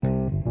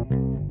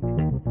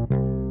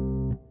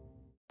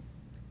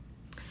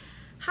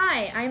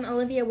Hi, I'm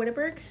Olivia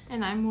Whitteberg.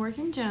 And I'm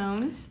Morgan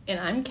Jones. And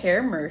I'm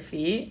Cara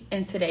Murphy.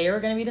 And today we're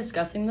going to be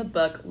discussing the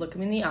book Look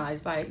Me in the Eyes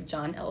by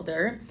John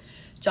Elder.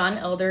 John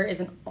Elder is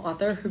an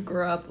author who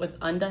grew up with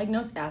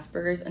undiagnosed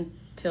Asperger's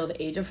until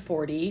the age of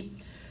 40.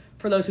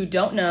 For those who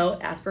don't know,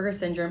 Asperger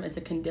syndrome is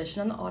a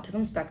condition on the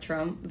autism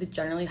spectrum with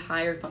generally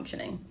higher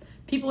functioning.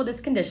 People with this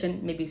condition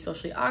may be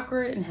socially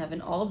awkward and have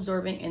an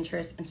all-absorbing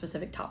interest in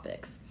specific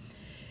topics.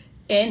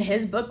 In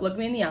his book, Look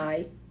Me in the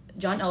Eye,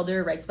 John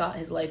Elder writes about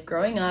his life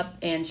growing up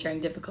and sharing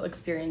difficult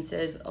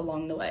experiences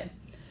along the way.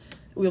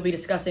 We'll be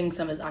discussing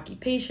some of his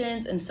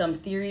occupations and some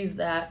theories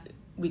that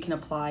we can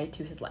apply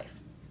to his life.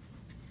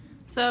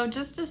 So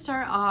just to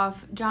start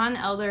off, John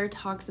Elder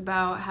talks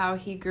about how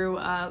he grew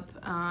up,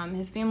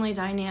 his family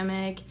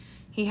dynamic.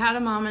 He had a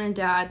mom and a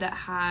dad that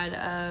had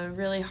a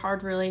really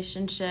hard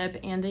relationship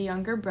and a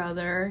younger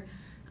brother.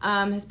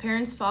 His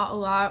parents fought a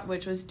lot,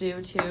 which was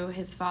due to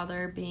his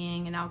father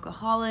being an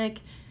alcoholic,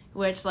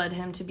 which led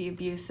him to be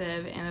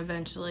abusive, and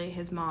eventually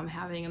his mom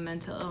having a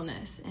mental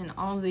illness. And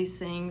all of these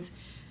things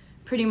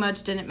pretty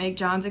much didn't make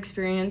John's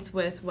experience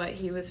with what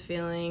he was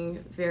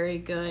feeling very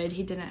good.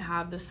 He didn't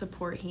have the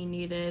support he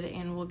needed,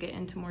 and we'll get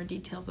into more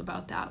details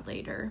about that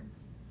later.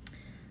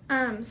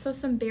 So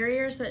some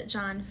barriers that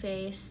John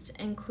faced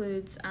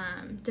includes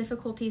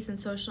difficulties in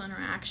social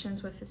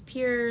interactions with his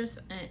peers.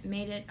 It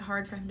made it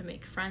hard for him to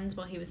make friends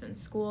while he was in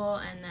school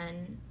and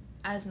then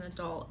as an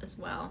adult as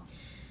well.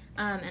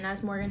 And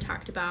as Morgan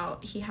talked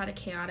about, he had a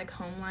chaotic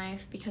home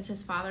life because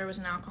his father was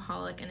an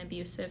alcoholic and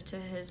abusive to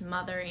his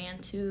mother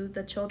and to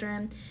the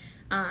children.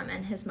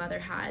 And his mother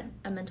had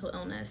a mental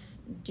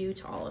illness due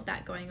to all of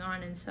that going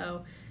on. And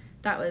so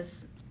that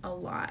was a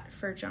lot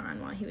for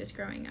John while he was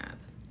growing up.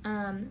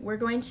 We're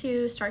going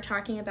to start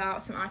talking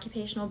about some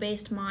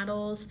occupational-based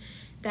models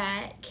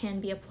that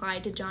can be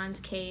applied to John's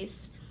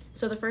case.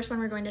 So the first one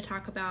we're going to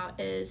talk about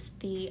is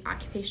the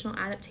Occupational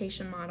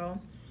Adaptation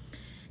model.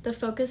 The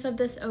focus of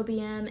this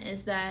OBM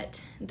is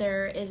that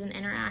there is an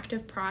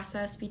interactive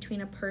process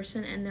between a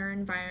person and their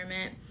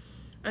environment,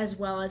 as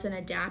well as an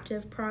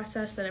adaptive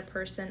process that a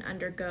person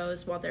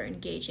undergoes while they're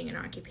engaging in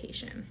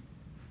occupation.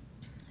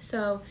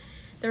 So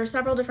there are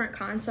several different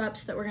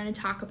concepts that we're going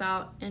to talk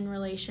about in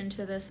relation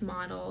to this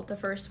model. The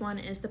first one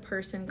is the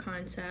person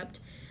concept.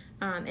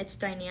 It's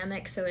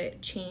dynamic, so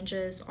it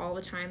changes all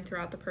the time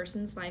throughout the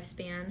person's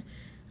lifespan.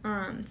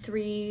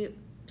 Three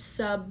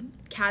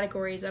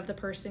subcategories of the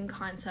person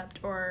concept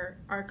are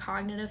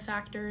cognitive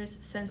factors,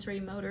 sensory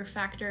motor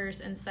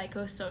factors, and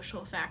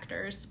psychosocial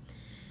factors.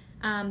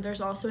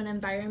 There's also an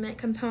environment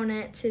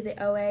component to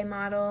the OA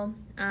model,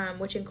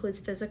 which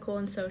includes physical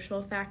and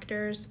social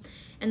factors.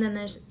 And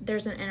then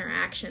there's an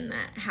interaction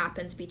that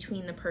happens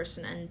between the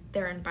person and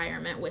their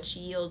environment, which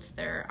yields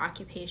their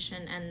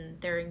occupation and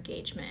their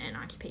engagement in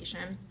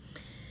occupation.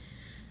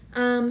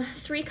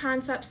 Three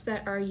concepts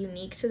that are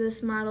unique to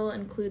this model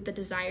include the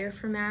desire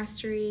for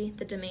mastery,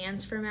 the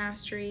demands for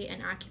mastery,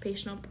 and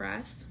occupational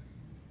press.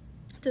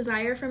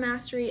 Desire for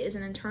mastery is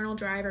an internal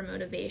drive or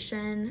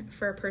motivation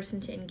for a person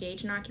to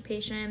engage in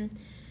occupation.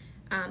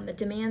 The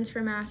demands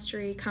for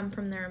mastery come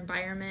from their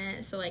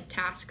environment, so like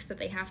tasks that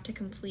they have to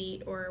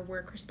complete or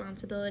work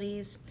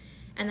responsibilities.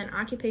 And then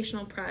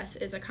occupational press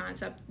is a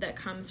concept that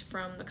comes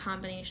from the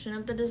combination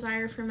of the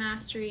desire for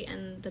mastery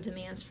and the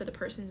demands for the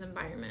person's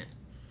environment.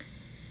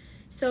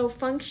 So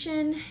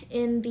function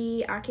in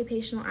the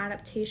occupational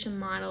adaptation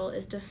model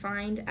is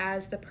defined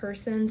as the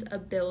person's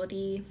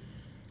ability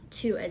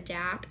to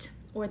adapt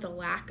or the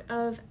lack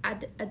of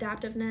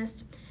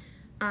adaptiveness.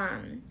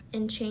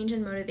 And change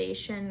and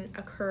motivation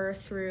occur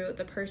through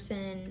the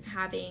person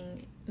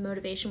having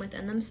motivation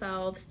within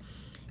themselves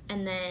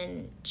and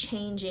then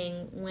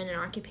changing when an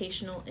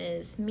occupational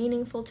is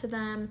meaningful to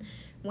them,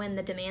 when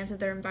the demands of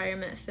their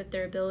environment fit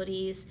their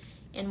abilities,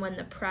 and when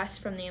the press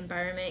from the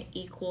environment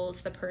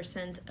equals the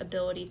person's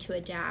ability to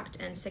adapt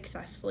and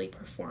successfully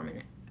perform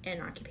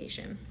an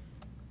occupation.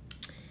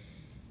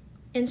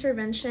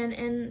 Intervention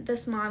in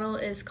this model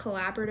is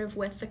collaborative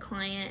with the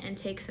client and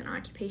takes an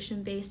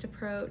occupation-based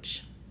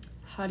approach.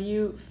 How do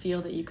you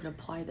feel that you could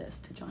apply this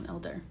to John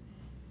Elder?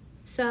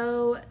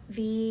 So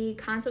the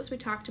concepts we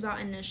talked about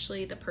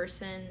initially, the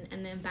person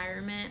and the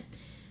environment,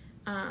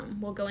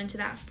 we'll go into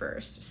that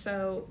first.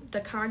 So the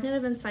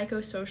cognitive and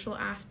psychosocial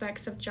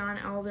aspects of John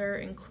Elder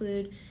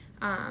include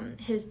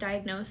his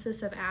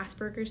diagnosis of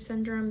Asperger's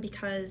syndrome,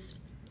 because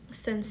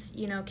since,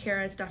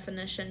 Cara's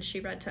definition she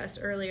read to us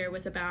earlier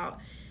was about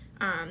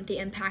the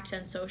impact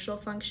on social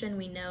function,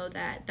 we know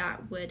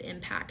that would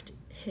impact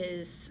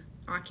his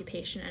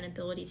occupation and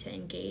ability to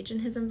engage in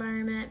his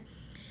environment.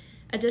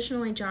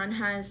 Additionally, John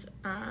has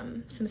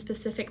some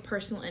specific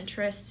personal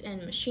interests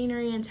in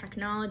machinery and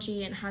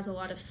technology and has a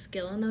lot of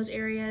skill in those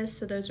areas,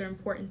 so those are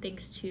important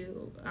things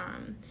to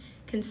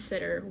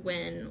consider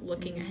when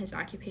looking at his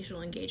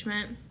occupational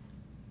engagement.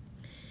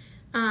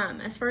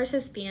 As far as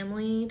his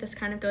family, this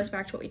kind of goes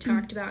back to what we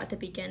talked about at the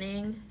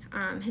beginning.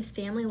 His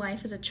family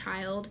life as a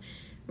child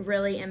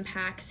really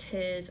impacts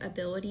his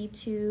ability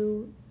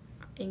to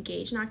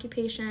engage in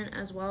occupation,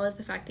 as well as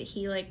the fact that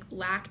he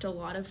lacked a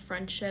lot of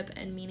friendship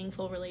and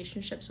meaningful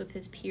relationships with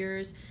his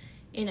peers,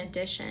 in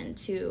addition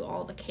to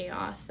all the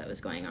chaos that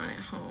was going on at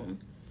home.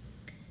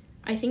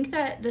 I think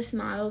that this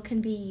model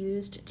can be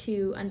used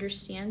to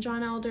understand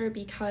John Elder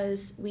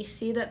because we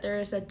see that there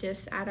is a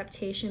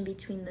disadaptation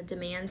between the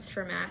demands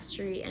for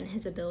mastery and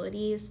his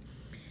abilities.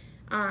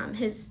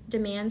 His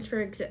demands,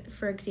 for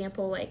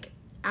example,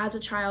 as a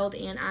child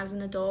and as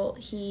an adult,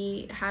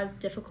 he has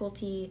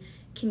difficulty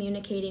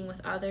communicating with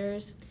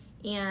others,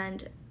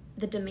 and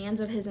the demands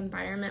of his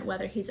environment,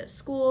 whether he's at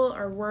school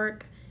or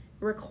work,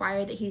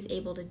 require that he's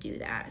able to do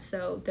that.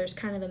 So there's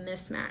kind of a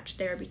mismatch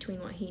there between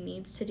what he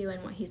needs to do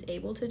and what he's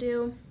able to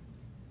do.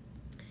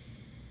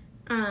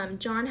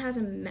 John has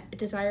a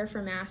desire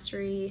for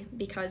mastery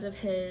because of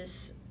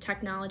his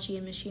technology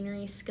and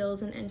machinery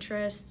skills and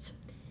interests,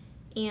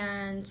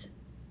 and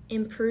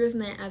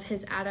improvement of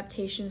his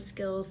adaptation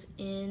skills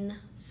in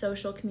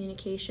social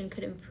communication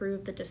could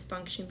improve the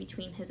dysfunction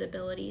between his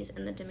abilities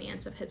and the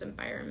demands of his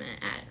environment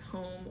at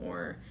home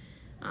or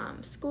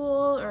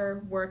school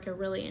or work, or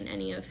really in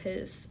any of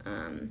his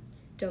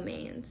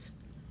domains.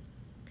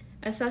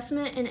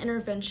 Assessment and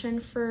intervention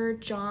for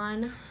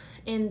John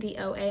in the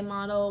OA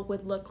model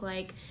would look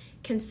like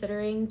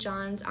considering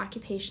John's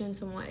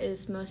occupations and what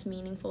is most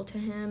meaningful to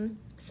him.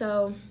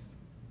 So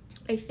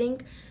I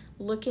think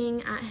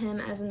looking at him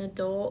as an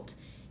adult,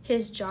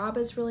 his job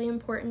is really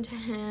important to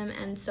him,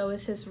 and so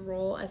is his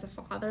role as a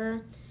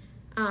father.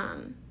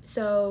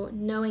 So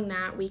knowing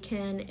that, we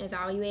can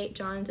evaluate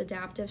John's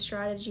adaptive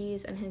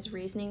strategies and his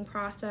reasoning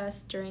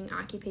process during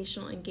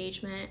occupational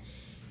engagement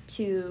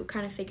to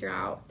kind of figure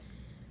out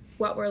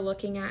what we're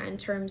looking at in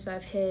terms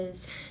of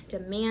his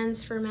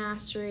demands for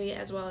mastery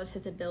as well as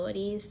his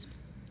abilities.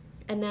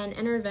 And then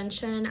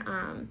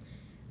intervention,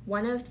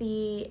 one of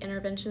the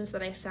interventions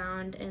that I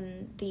found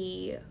in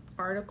the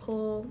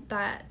article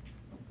that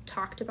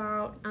talked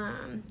about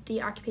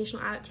the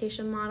occupational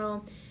adaptation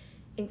model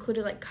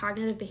included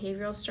cognitive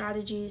behavioral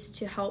strategies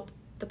to help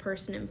the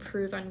person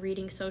improve on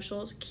reading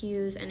social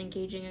cues and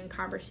engaging in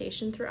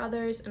conversation through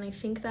others. And I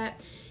think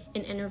that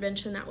an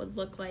intervention that would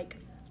look like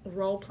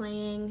role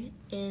playing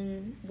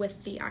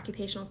with the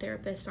occupational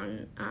therapist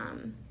on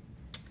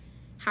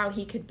how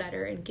he could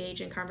better engage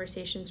in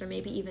conversations, or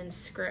maybe even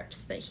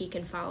scripts that he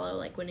can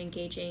follow, when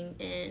engaging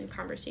in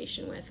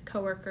conversation with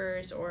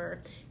coworkers or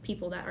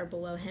people that are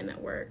below him at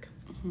work.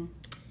 Mm-hmm.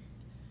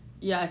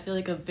 Yeah, I feel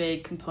like a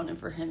big component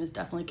for him is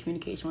definitely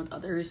communication with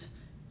others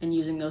and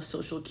using those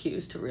social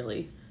cues to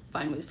really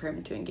find ways for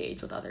him to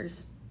engage with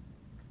others.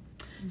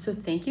 Mm-hmm. So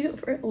thank you,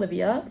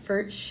 Olivia,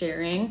 for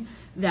sharing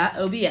that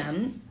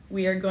OBM.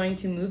 We are going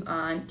to move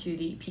on to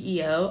the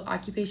PEO,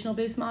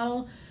 occupational-based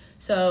model.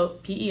 So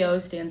PEO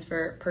stands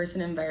for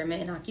Person,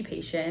 Environment, and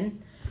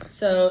Occupation.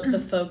 So the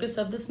focus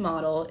of this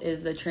model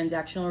is the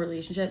transactional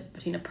relationship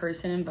between a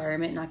person,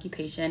 environment, and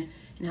occupation,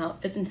 and how it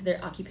fits into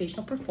their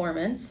occupational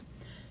performance.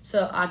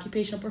 So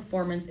occupational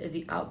performance is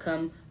the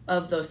outcome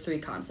of those three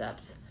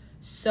concepts.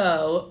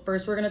 So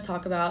first we're going to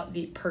talk about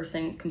the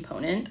person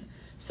component.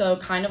 So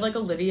kind of like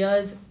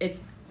Olivia's, it's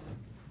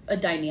a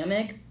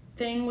dynamic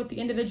thing with the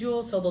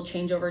individual, so they'll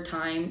change over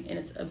time, and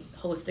it's a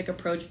holistic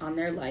approach on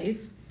their life.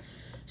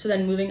 So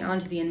then moving on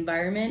to the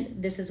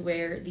environment, this is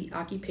where the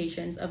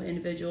occupations of an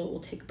individual will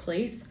take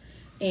place.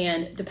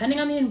 And depending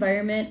on the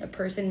environment, a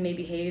person may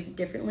behave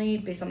differently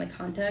based on the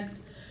context,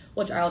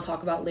 which I'll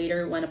talk about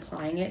later when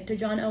applying it to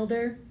John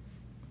Elder.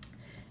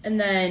 And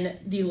then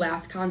the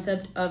last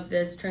concept of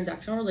this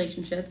transactional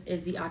relationship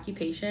is the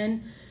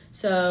occupation.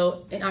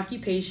 So an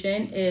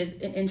occupation is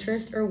an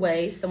interest or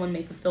way someone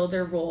may fulfill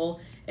their role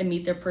and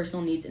meet their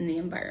personal needs in the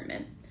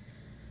environment.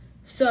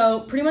 So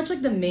pretty much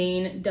the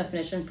main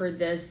definition for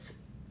this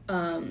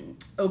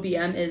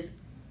OBM is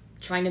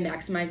trying to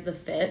maximize the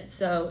fit.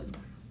 So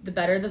the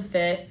better the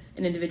fit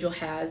an individual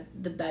has,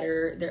 the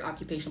better their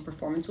occupational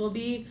performance will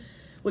be,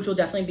 which will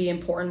definitely be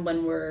important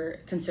when we're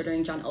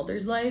considering John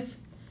Elder's life.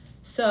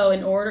 So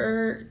in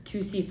order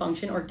to see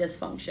function or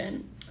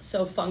dysfunction,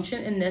 so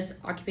function in this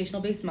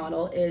occupational-based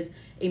model is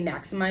a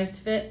maximized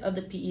fit of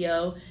the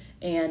PEO,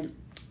 and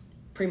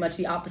pretty much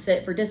the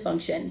opposite for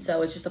dysfunction.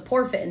 So it's just a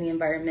poor fit in the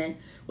environment,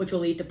 which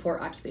will lead to poor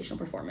occupational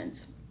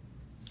performance.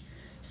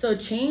 So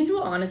change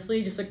will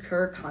honestly just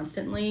occur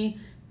constantly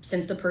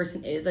since the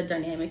person is a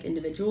dynamic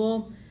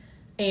individual.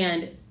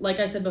 And like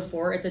I said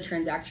before, it's a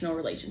transactional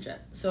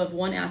relationship. So if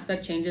one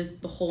aspect changes,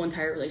 the whole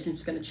entire relationship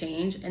is going to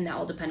change, and that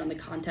will depend on the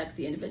context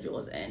the individual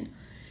is in.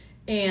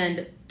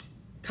 And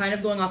kind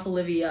of going off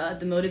Olivia,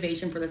 the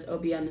motivation for this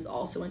OBM is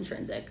also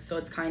intrinsic. So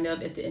it's kind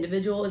of, if the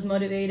individual is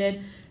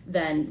motivated,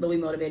 then they'll be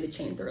motivated to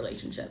change the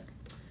relationship.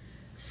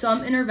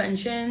 Some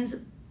interventions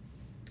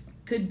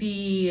could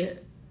be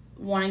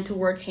wanting to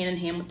work hand in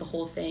hand with the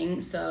whole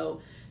thing.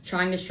 So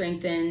trying to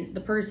strengthen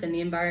the person, the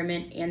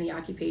environment, and the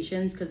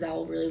occupations, because that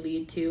will really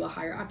lead to a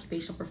higher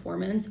occupational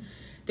performance.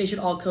 They should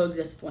all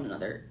coexist with one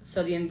another.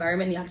 So the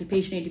environment and the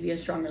occupation need to be a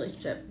strong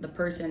relationship, the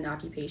person and the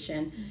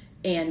occupation,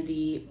 and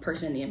the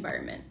person and the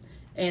environment.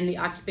 And the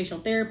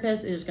occupational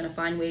therapist is just going to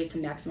find ways to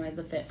maximize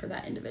the fit for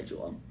that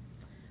individual.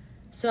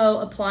 So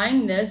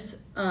applying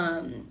this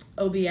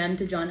OBM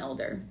to John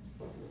Elder.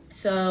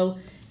 So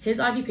his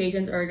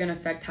occupations are going to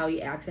affect how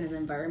he acts in his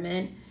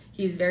environment.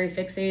 He's very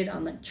fixated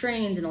on like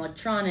trains and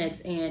electronics,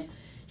 and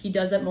he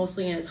does that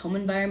mostly in his home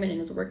environment and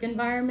his work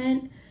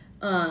environment.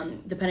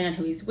 Depending on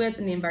who he's with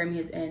and the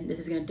environment he's in, this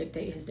is going to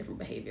dictate his different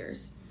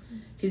behaviors.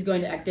 He's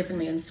going to act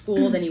differently in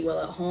school than he will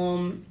at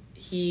home.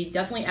 He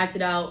definitely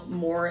acted out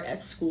more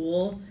at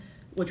school,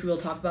 which we'll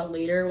talk about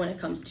later when it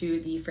comes to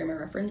the frame of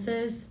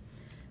references.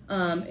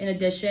 In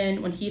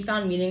addition, when he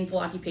found meaningful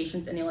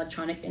occupations in the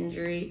electronic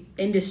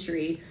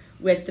industry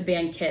with the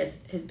band Kiss,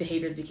 his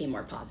behaviors became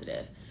more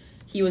positive.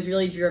 He was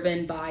really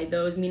driven by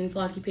those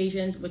meaningful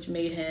occupations, which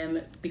made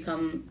him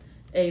become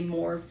a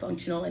more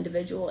functional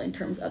individual in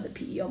terms of the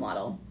PEO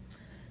model.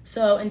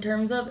 So in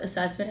terms of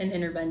assessment and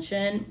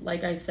intervention,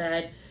 like I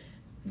said,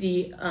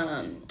 the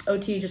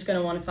OT is just going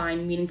to want to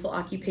find meaningful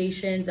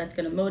occupations that's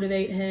going to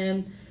motivate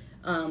him,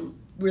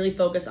 really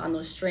focus on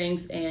those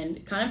strengths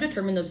and kind of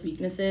determine those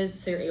weaknesses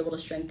so you're able to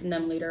strengthen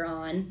them later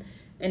on,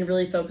 and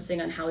really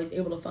focusing on how he's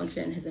able to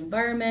function in his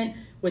environment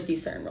with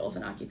these certain roles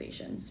and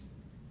occupations.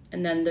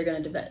 And then they're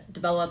going to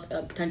develop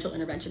a potential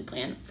intervention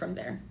plan from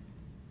there.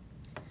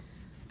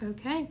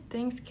 Okay,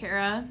 thanks,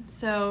 Cara.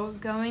 So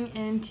going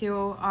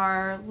into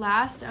our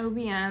last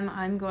OBM,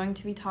 I'm going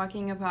to be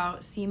talking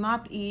about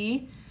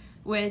CMOP-E,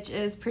 which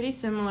is pretty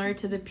similar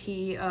to the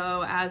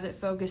PEO as it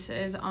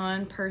focuses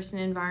on person,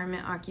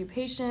 environment,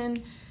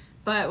 occupation.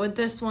 But with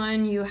this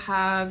one, you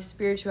have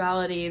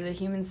spirituality. The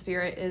human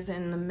spirit is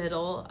in the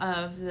middle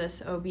of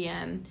this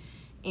OBM.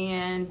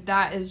 And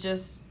that is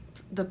just,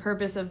 the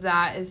purpose of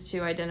that is to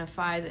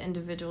identify the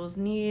individual's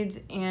needs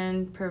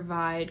and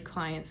provide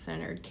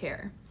client-centered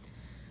care.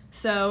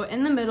 So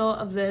in the middle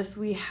of this,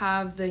 we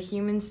have the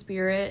human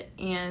spirit,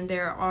 and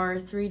there are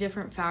 3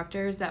 different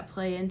factors that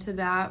play into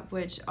that,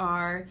 which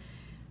are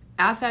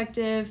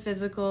affective,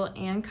 physical,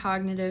 and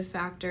cognitive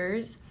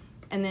factors.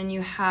 And then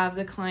you have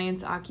the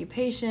client's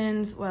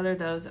occupations, whether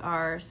those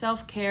are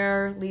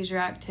self-care, leisure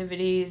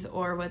activities,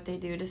 or what they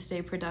do to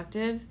stay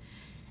productive.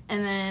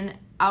 And then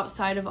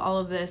outside of all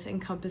of this,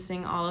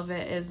 encompassing all of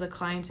it, is the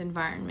client's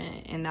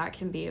environment. And that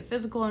can be a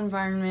physical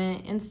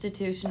environment,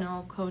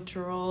 institutional,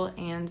 cultural,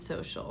 and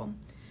social.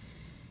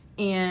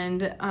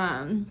 And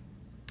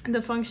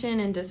the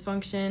function and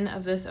dysfunction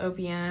of this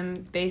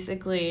OBM,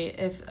 basically,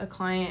 if a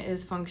client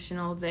is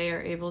functional, they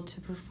are able to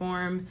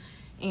perform,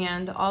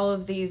 and all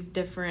of these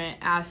different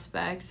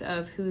aspects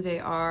of who they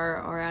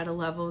are at a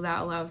level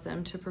that allows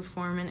them to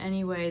perform in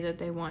any way that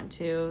they want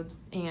to.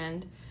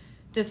 And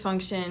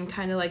dysfunction,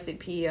 kind of like the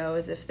PEO,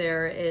 is if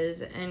there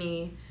is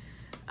any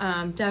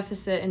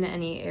deficit in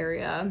any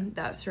area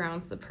that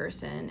surrounds the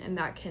person, and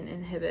that can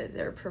inhibit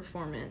their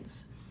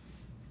performance.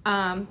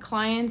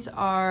 Clients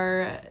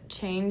are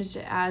changed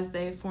as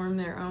they form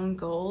their own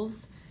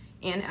goals,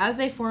 and as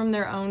they form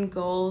their own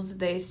goals,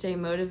 they stay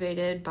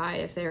motivated by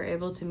if they're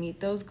able to meet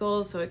those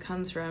goals, so it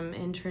comes from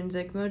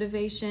intrinsic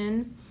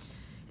motivation.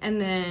 And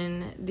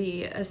then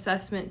the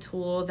assessment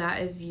tool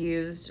that is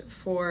used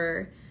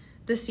for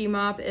the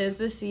CMOP is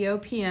the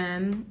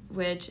COPM,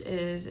 which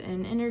is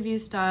an interview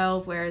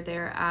style where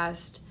they're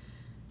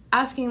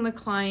asking the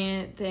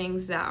client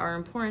things that are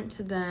important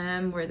to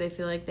them, where they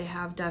feel like they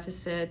have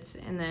deficits,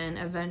 and then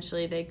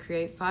eventually they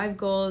create 5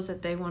 goals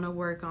that they want to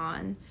work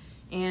on.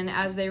 And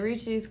as they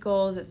reach these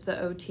goals, it's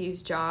the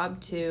OT's job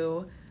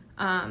to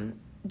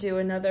do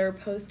another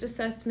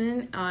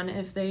post-assessment on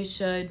if they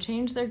should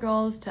change their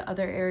goals to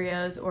other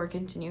areas or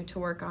continue to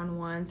work on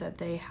ones that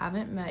they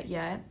haven't met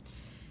yet.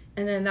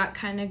 And then that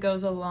kind of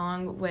goes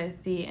along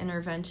with the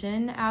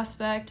intervention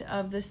aspect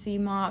of the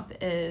CMOP,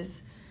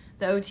 is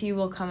the OT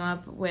will come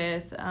up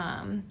with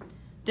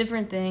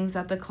different things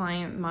that the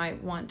client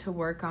might want to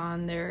work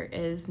on. There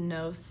is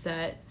no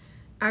set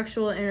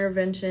actual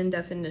intervention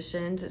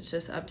definitions. It's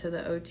just up to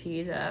the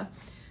OT to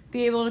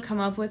be able to come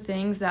up with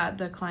things that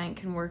the client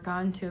can work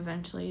on to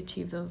eventually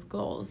achieve those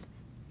goals.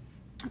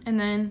 And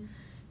then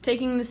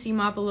taking the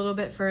CMOP a little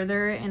bit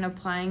further and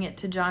applying it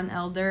to John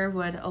Elder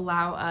would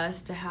allow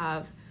us to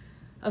have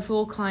a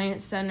full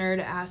client-centered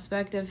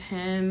aspect of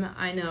him.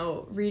 I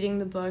know reading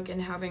the book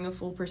and having a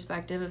full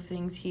perspective of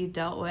things he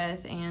dealt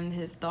with and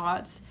his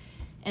thoughts,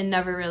 and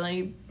never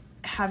really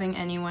having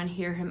anyone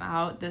hear him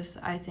out, this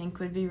I think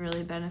would be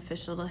really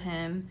beneficial to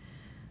him.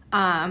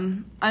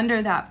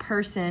 Under that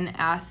person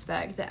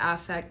aspect, the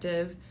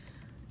affective,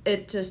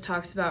 it just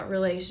talks about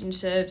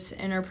relationships,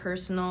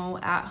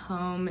 interpersonal, at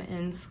home,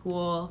 in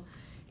school,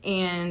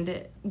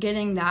 and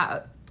getting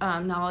that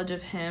knowledge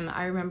of him.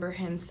 I remember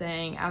him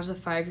saying as a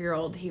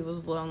 5-year-old he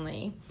was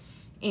lonely,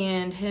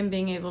 and him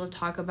being able to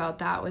talk about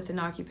that with an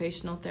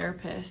occupational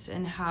therapist,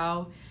 and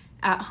how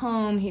at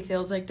home he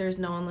feels like there's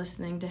no one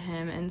listening to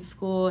him. In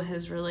school,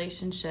 his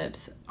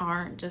relationships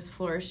aren't just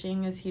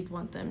flourishing as he'd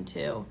want them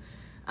to.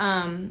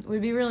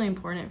 Would be really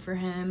important for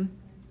him.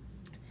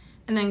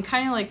 And then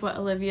kind of like what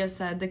Olivia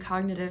said, the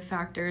cognitive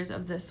factors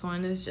of this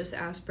one is just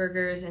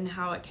Asperger's and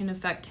how it can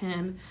affect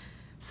him.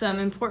 Some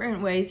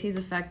important ways he's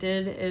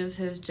affected is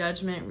his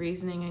judgment,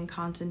 reasoning, and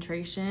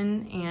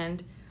concentration.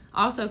 And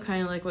Also,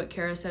 kind of like what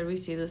Cara said, we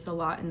see this a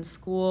lot in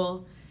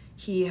school.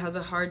 He has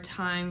a hard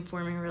time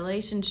forming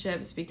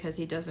relationships because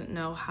he doesn't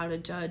know how to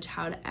judge,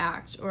 how to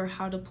act, or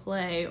how to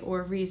play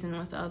or reason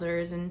with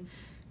others and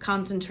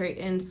concentrate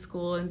in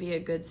school and be a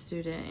good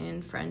student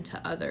and friend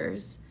to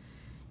others.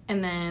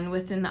 And then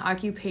within the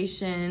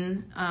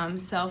occupation,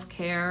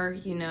 self-care,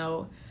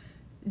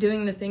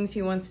 doing the things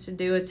he wants to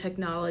do with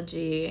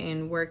technology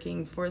and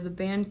working for the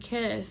band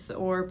KISS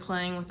or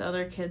playing with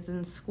other kids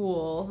in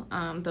school.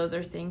 Those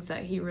are things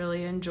that he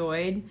really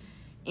enjoyed.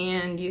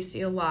 And you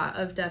see a lot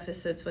of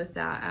deficits with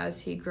that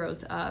as he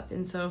grows up.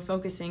 And so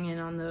focusing in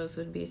on those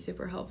would be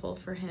super helpful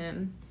for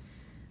him.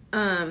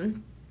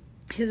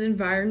 His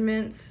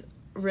environments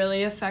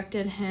really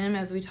affected him,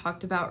 as we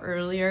talked about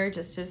earlier,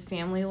 just his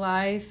family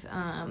life.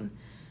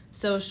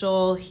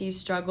 Social, he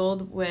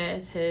struggled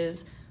with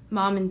his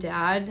mom and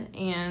dad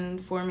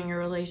and forming a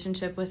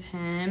relationship with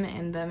him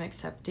and them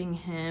accepting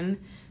him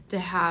to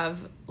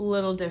have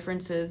little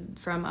differences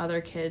from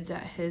other kids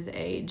at his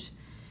age.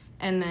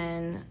 And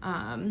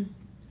then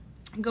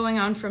going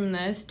on from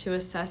this to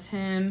assess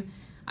him,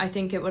 I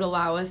think it would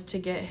allow us to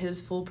get his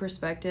full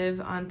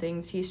perspective on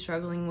things he's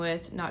struggling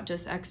with, not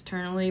just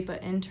externally,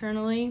 but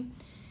internally.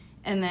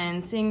 And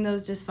then seeing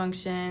those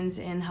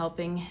dysfunctions and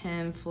helping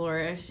him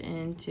flourish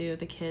into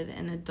the kid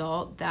and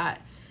adult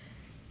that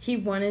he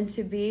wanted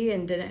to be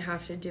and didn't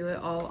have to do it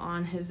all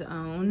on his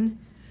own.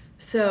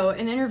 So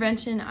an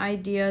intervention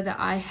idea that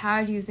I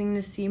had using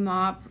the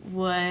CMOP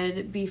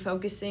would be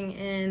focusing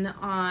in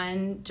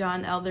on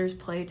John Elder's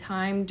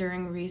playtime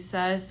during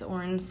recess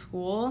or in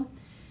school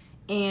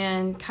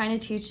and kind of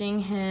teaching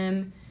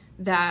him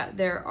that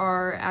there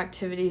are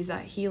activities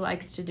that he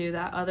likes to do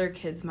that other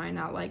kids might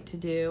not like to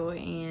do,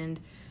 and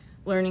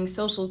learning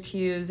social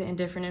cues in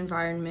different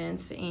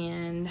environments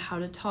and how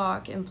to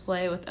talk and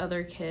play with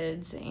other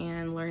kids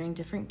and learning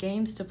different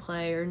games to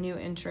play or new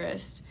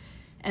interests.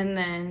 And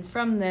then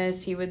from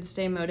this, he would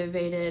stay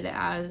motivated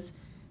as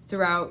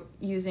throughout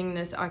using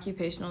this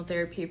occupational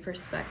therapy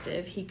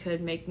perspective, he could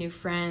make new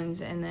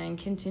friends and then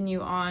continue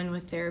on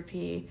with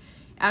therapy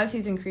as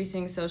he's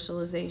increasing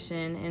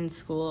socialization in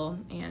school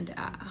and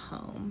at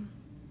home.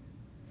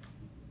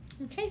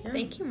 Okay,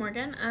 thank you,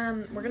 Morgan.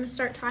 We're going to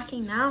start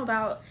talking now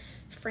about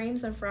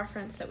frames of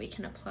reference that we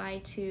can apply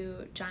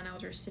to John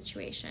Elder's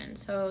situation.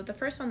 So the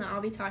first one that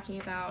I'll be talking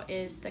about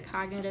is the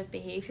cognitive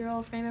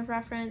behavioral frame of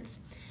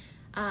reference.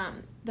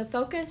 The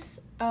focus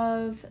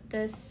of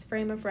this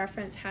frame of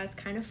reference has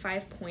kind of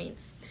 5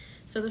 points.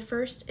 So the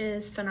first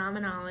is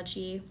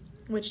phenomenology,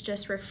 which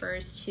just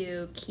refers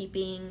to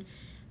keeping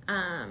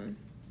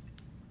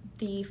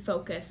the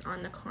focus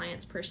on the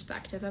client's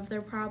perspective of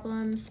their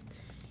problems.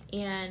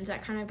 And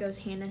that kind of goes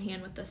hand in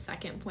hand with the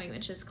second point,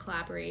 which is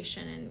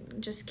collaboration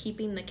and just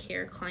keeping the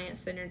care client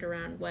centered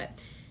around what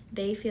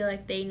they feel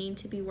like they need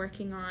to be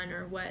working on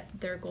or what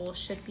their goals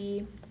should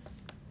be.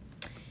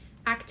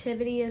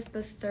 Activity is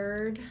the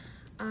third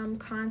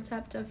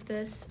concept of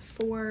this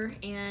 4,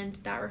 and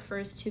that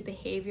refers to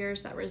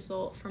behaviors that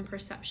result from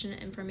perception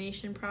and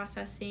information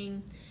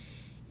processing.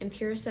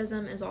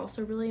 Empiricism is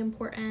also really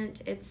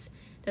important. It's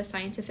the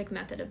scientific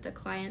method of the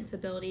client's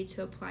ability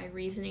to apply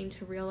reasoning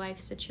to real-life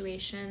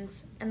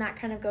situations, and that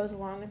kind of goes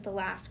along with the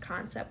last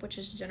concept, which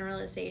is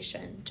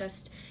generalization,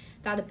 just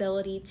that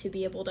ability to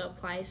be able to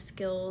apply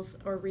skills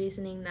or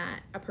reasoning that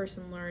a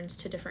person learns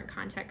to different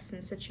contexts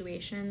and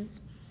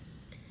situations.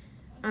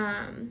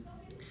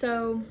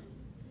 So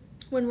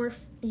when we're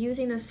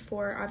using this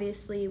 4,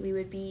 obviously we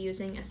would be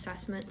using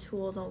assessment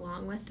tools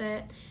along with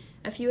it.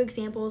 A few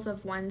examples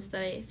of ones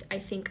that I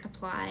think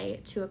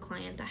apply to a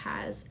client that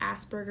has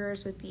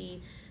Asperger's would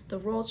be the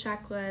role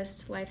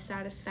checklist, life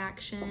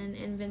satisfaction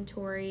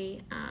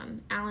inventory,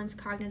 Allen's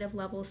cognitive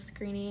level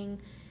screening,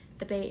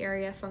 the Bay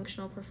Area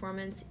functional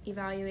performance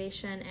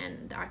evaluation,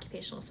 and the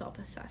occupational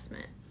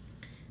self-assessment.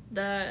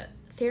 The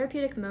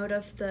therapeutic mode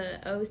of the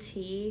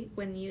OT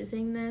when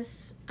using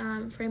this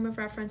frame of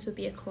reference would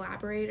be a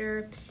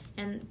collaborator,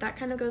 and that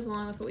kind of goes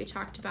along with what we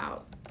talked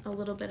about a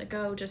little bit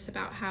ago, just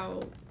about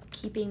how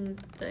keeping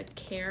the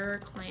care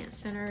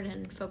client-centered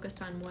and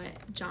focused on what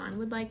John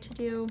would like to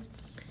do.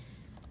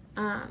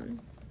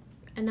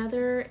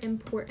 Another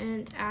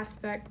important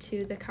aspect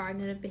to the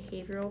cognitive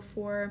behavioral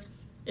 4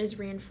 is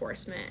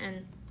reinforcement,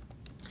 and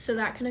so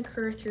that can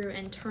occur through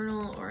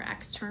internal or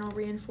external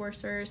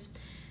reinforcers,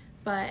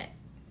 but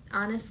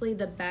honestly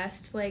the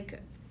best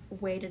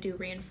way to do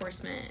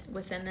reinforcement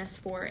within this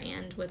 4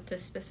 and with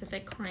this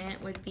specific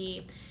client would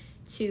be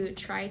to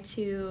try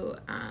to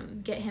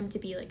get him to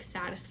be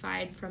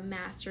satisfied from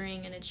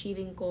mastering and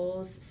achieving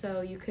goals.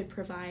 So you could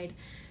provide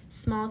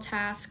small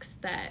tasks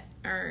that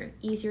are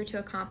easier to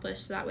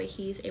accomplish, so that way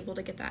he's able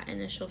to get that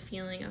initial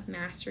feeling of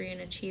mastery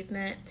and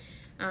achievement,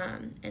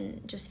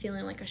 and just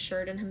feeling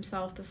assured in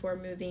himself before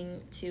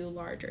moving to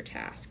larger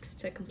tasks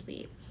to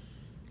complete.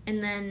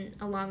 And then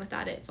along with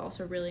that, it's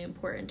also really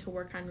important to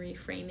work on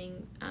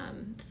reframing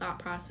thought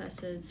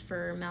processes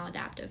for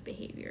maladaptive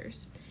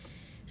behaviors.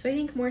 So I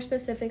think more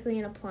specifically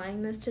in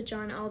applying this to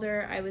John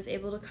Elder, I was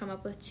able to come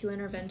up with 2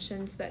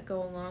 interventions that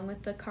go along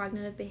with the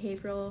cognitive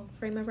behavioral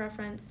frame of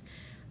reference.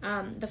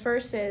 The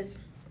first is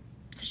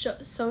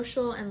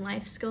social and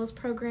life skills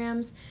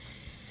programs,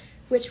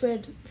 which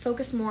would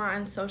focus more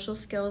on social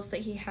skills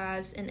that he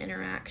has in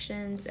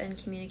interactions and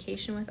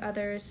communication with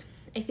others.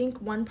 I think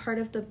one part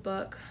of the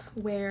book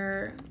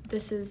where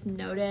this is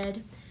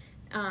noted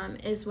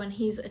is when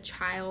he's a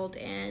child,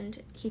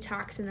 and he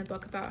talks in the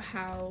book about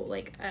how,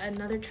 like,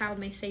 another child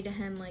may say to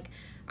him, like,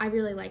 I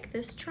really like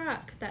this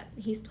truck that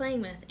he's playing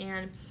with,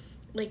 and,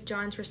 like,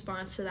 John's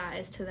response to that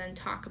is to then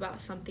talk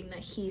about something that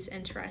he's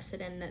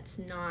interested in that's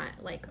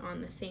not, like,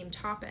 on the same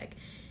topic.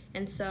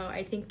 And so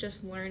I think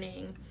just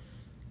learning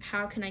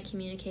how can I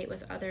communicate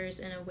with others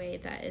in a way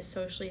that is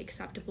socially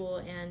acceptable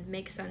and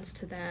makes sense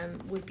to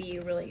them would be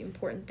a really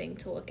important thing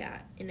to look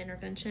at in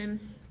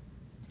intervention.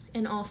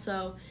 And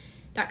also,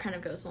 that kind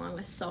of goes along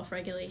with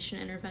self-regulation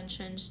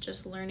interventions,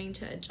 just learning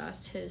to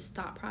adjust his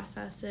thought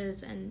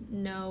processes and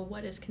know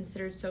what is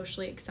considered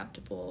socially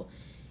acceptable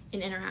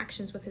in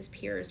interactions with his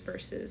peers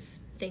versus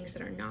things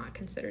that are not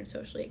considered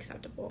socially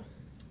acceptable.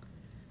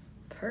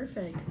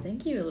 Perfect.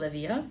 Thank you,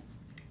 Olivia.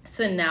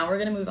 So now we're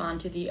going to move on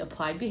to the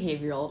applied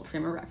behavioral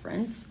frame of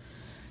reference.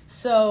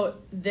 So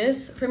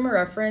this frame of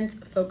reference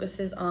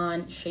focuses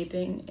on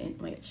shaping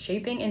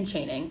and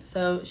chaining.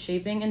 So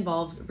shaping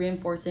involves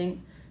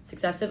reinforcing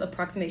successive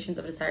approximations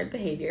of a desired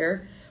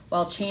behavior,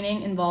 while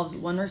chaining involves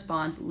one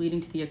response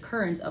leading to the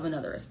occurrence of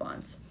another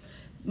response.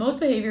 Most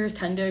behaviors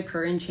tend to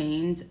occur in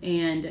chains,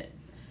 and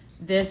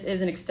this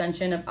is an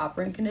extension of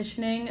operant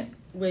conditioning,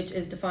 which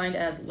is defined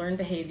as learned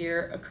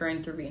behavior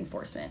occurring through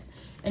reinforcement.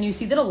 And you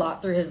see that a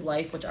lot through his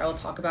life, which I will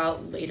talk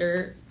about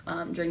later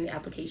during the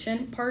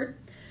application part.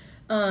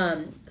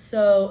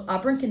 So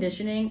operant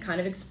conditioning kind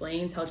of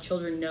explains how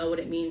children know what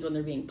it means when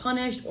they're being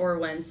punished or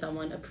when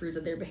someone approves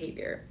of their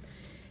behavior.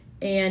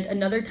 And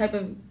another type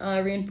of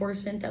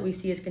reinforcement that we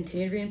see is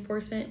continued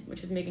reinforcement,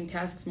 which is making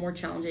tasks more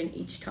challenging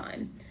each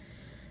time.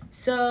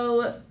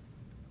 So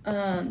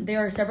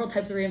there are several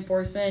types of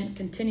reinforcement: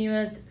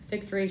 continuous,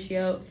 fixed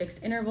ratio,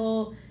 fixed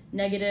interval,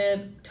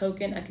 negative,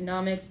 token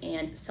economics,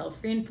 and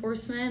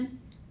self-reinforcement.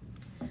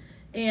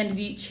 And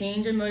the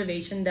change in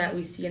motivation that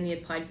we see in the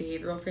applied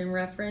behavioral frame of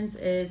reference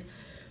is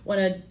when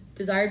a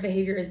desired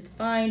behavior is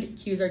defined,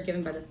 cues are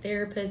given by the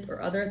therapist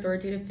or other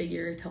authoritative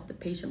figures to help the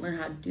patient learn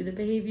how to do the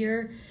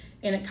behavior.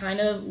 And it kind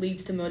of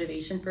leads to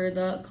motivation for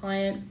the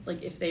client.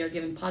 Like, if they are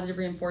given positive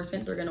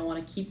reinforcement, they're going to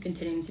want to keep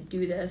continuing to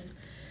do this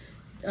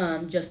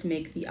just to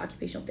make the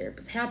occupational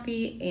therapist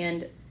happy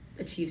and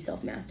achieve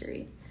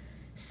self-mastery.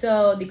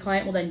 So the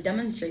client will then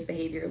demonstrate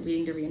behavior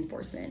leading to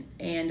reinforcement.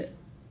 And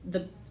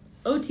the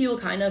OT will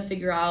kind of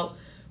figure out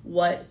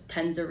what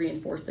tends to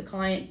reinforce the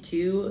client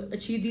to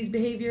achieve these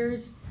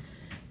behaviors.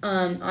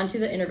 Onto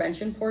the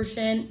intervention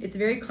portion, it's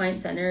very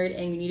client-centered,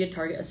 and you need to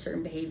target a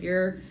certain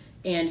behavior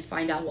and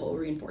find out what will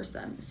reinforce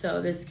them.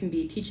 So this can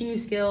be teaching new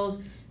skills,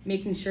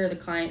 making sure the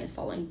client is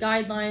following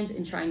guidelines,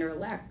 and trying to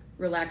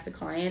relax the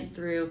client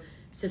through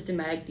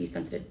systematic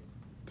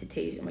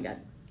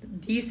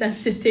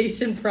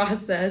desensitization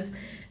process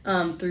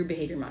through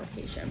behavior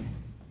modification.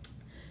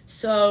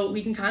 So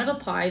we can kind of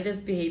apply this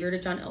behavior to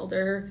John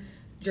Elder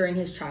during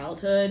his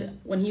childhood.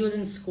 When he was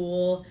in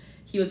school,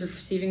 he was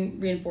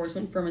receiving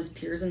reinforcement from his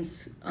peers in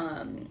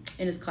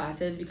his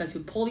classes because he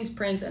would pull these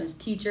pranks on his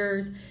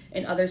teachers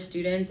and other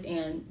students,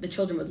 and the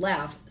children would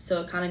laugh.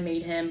 So it kind of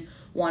made him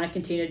want to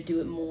continue to do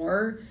it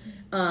more.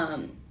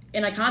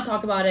 And I kind of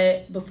talk about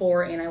it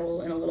before, and I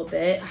will in a little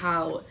bit,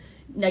 how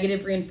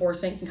negative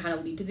reinforcement can kind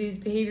of lead to these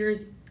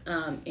behaviors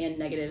and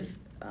negative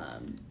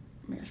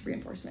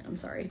reinforcement.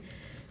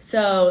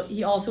 So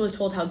he also was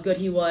told how good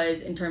he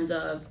was in terms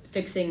of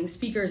fixing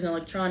speakers and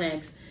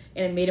electronics,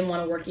 and it made him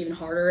want to work even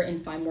harder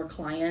and find more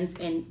clients,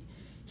 and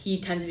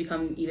he tends to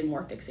become even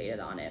more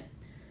fixated on it.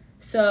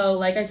 So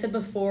like I said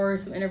before,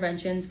 some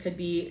interventions could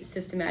be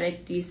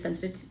systematic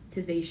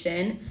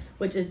desensitization,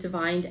 which is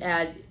defined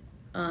as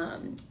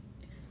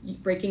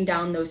breaking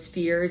down those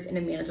fears into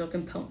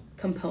manageable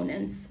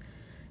components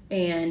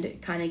and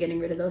kind of getting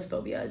rid of those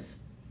phobias.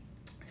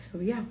 So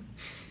yeah.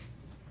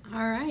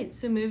 All right,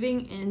 so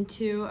moving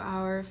into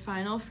our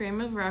final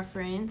frame of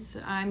reference,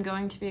 I'm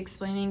going to be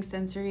explaining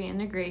sensory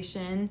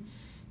integration.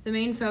 The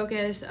main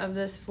focus of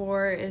this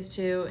 4 is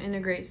to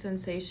integrate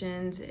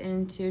sensations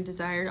into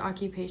desired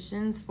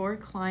occupations for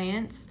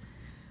clients.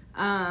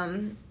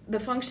 The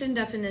function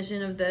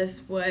definition of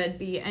this would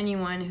be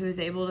anyone who is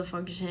able to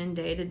function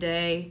day to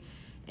day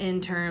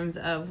in terms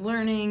of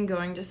learning,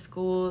 going to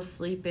school,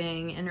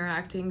 sleeping,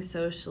 interacting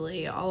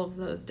socially, all of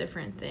those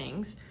different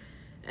things.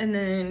 And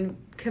then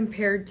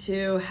compared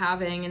to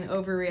having an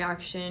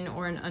overreaction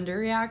or an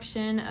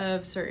underreaction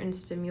of certain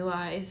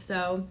stimuli.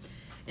 So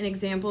an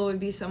example would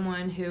be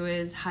someone who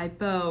is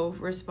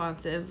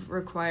hypo-responsive,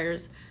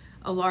 requires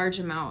a large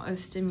amount of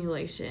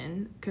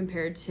stimulation,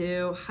 compared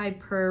to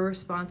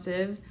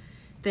hyper-responsive,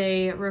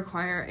 they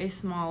require a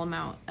small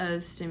amount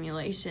of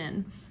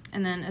stimulation.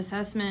 And then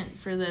assessment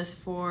for this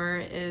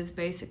 4 is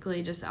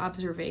basically just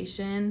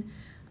observation.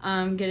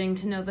 getting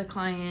to know the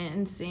client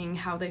and seeing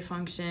how they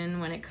function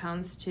when it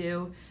comes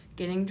to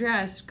getting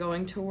dressed,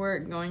 going to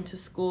work, going to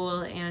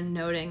school, and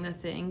noting the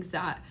things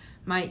that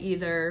might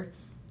either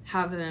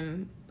have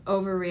them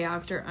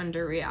overreact or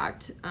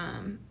underreact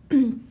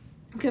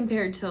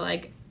compared to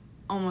like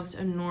almost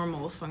a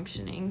normal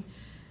functioning.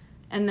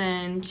 And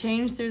then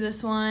change through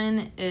this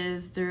one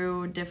is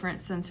through different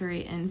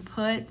sensory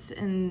inputs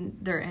and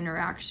their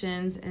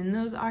interactions in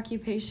those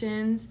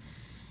occupations.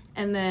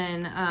 And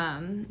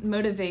then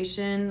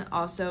motivation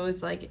also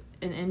is like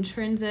an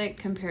intrinsic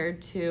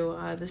compared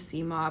to the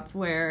CMOP,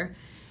 where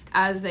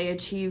as they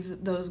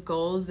achieve those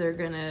goals, they're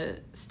going to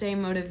stay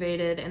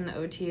motivated, and the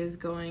OT is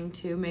going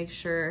to make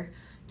sure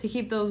to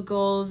keep those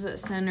goals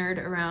centered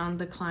around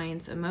the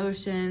client's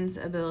emotions,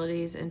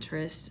 abilities,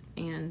 interests,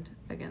 and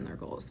again, their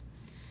goals.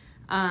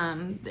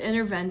 The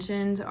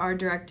interventions are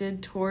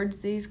directed towards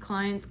these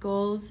clients'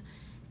 goals,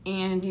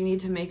 and you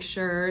need to make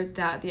sure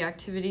that the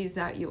activities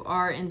that you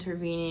are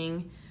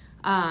intervening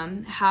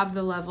have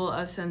the level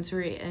of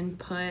sensory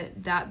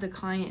input that the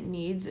client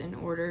needs in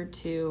order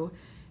to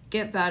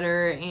get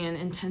better and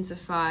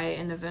intensify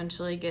and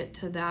eventually get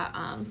to that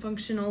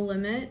functional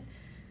limit.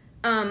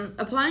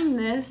 Applying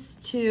this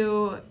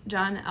to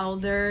John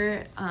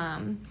Elder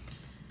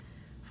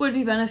would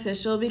be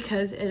beneficial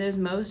because it is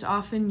most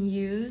often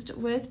used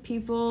with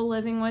people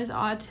living with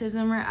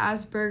autism or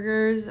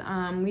Asperger's.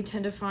 We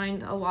tend to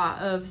find a lot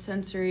of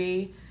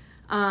sensory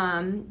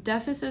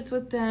deficits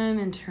with them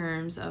in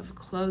terms of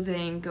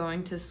clothing,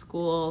 going to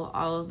school.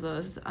 All of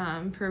those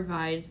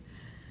provide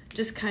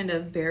just kind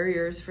of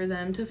barriers for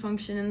them to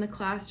function in the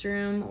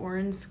classroom or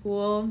in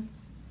school.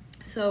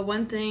 So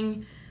one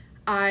thing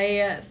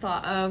I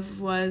thought of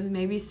was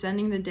maybe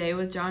spending the day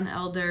with John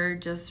Elder,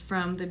 just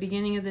from the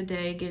beginning of the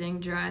day, getting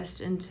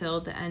dressed,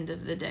 until the end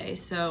of the day.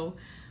 So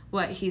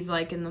what he's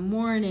like in the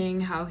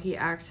morning, how he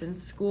acts in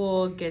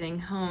school, getting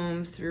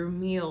home, through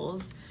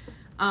meals,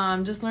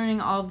 just learning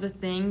all of the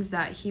things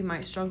that he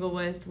might struggle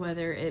with,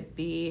 whether it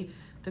be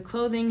the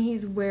clothing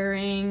he's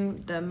wearing,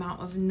 the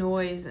amount of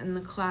noise in the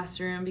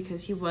classroom,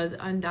 because he was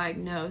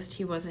undiagnosed.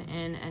 He wasn't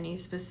in any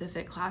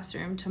specific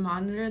classroom to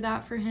monitor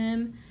that for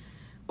him.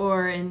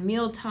 Or in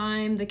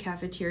mealtime, the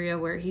cafeteria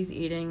where he's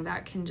eating,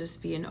 that can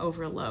just be an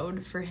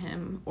overload for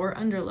him, or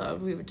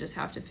underload. We would just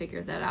have to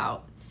figure that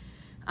out.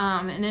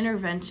 An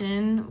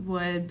intervention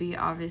would be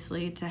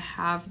obviously to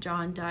have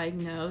John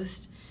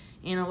diagnosed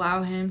and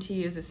allow him to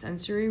use a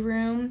sensory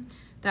room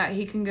that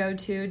he can go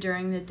to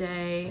during the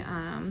day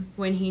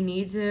when he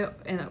needs it,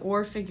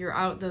 or figure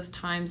out those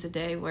times a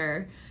day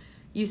where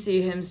you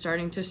see him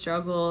starting to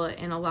struggle,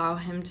 and allow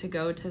him to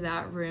go to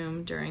that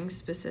room during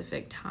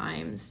specific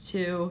times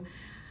to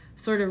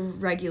sort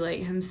of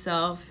regulate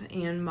himself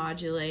and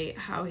modulate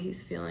how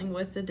he's feeling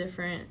with the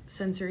different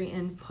sensory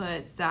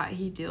inputs that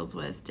he deals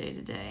with day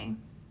to day.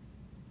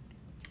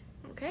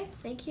 Okay,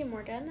 thank you,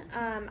 Morgan.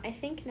 I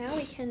think now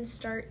we can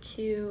start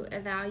to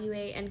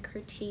evaluate and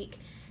critique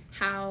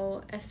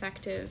how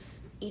effective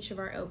each of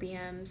our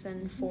OBMs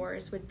and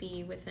fours would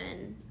be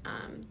within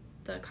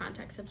the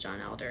context of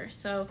John Elder.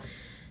 So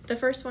the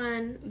first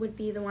one would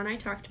be the one I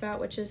talked about,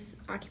 which is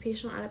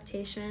occupational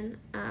adaptation.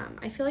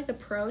 I feel like the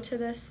pro to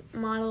this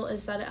model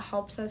is that it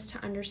helps us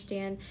to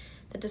understand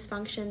the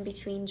dysfunction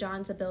between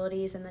John's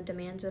abilities and the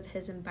demands of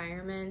his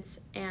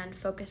environments, and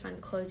focus on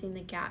closing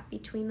the gap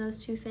between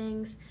those two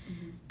things.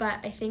 Mm-hmm. But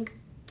I think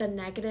the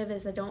negative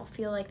is I don't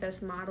feel like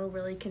this model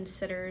really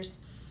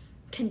considers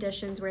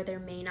conditions where there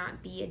may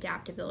not be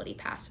adaptability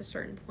past a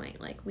certain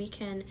point. Like, we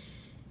can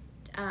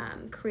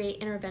create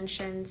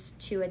interventions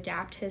to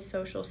adapt his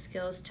social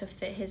skills to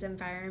fit his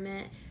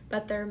environment,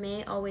 but there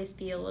may always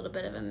be a little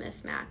bit of a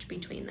mismatch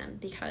between them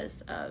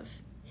because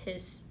of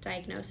his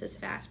diagnosis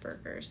of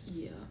Asperger's.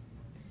 Yeah.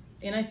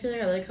 And I feel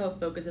like I like how it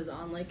focuses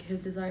on like his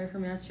desire for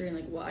mastery and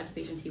like what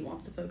occupations he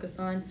wants to focus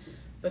on,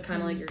 but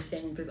kind of like you're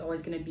saying, there's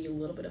always going to be a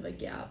little bit of a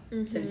gap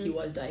since he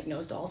was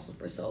diagnosed also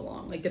for so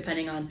long, like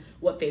depending on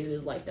what phase of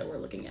his life that we're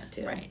looking at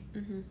too. Right.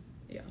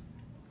 Yeah.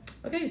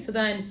 Okay, so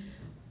then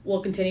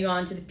we'll continue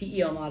on to the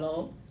PEO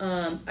model.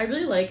 I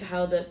really like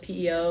how the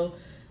PEO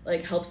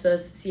like helps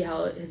us see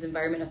how his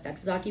environment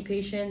affects his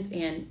occupations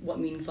and what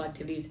meaningful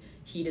activities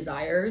he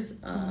desires.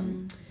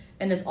 And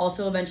this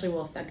also eventually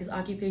will affect his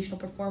occupational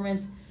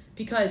performance,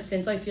 because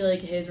since I feel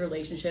like his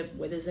relationship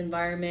with his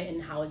environment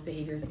and how his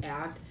behaviors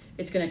act,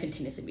 it's going to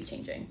continuously be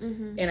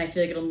changing. And I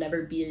feel like it'll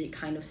never be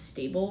kind of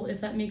stable,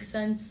 if that makes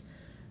sense.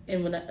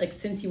 And when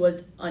since he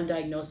was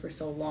undiagnosed for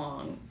so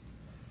long,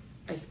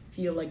 I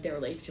feel like their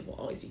relationship will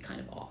always be kind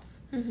of off.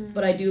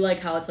 But I do like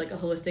how it's like a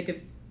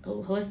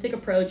holistic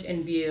approach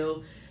and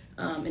view,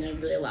 and it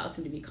really allows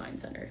him to be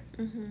client-centered.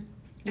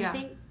 Yeah. I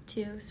think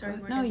too, sorry,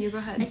 Morgan. No, you go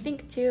ahead. I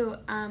think too,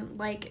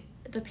 like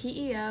the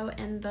PEO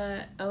and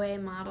the OA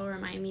model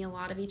remind me a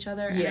lot of each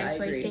other. Yeah, and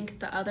so I agree. I think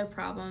the other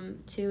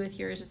problem too with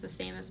yours is the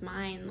same as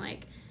mine,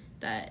 like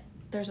that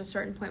there's a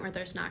certain point where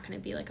there's not going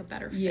to be like a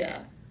better fit. Yeah.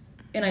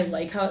 And I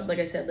like how, like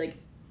I said, like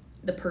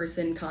the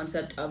person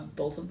concept of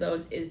both of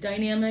those is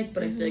dynamic,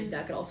 but I feel like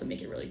that could also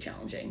make it really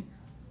challenging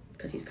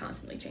because he's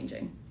constantly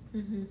changing.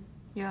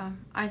 Yeah,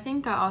 I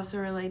think that also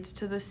relates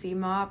to the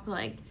CMOP.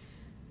 Like,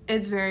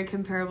 it's very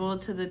comparable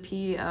to the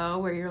PEO,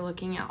 where you're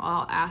looking at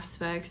all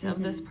aspects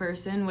of this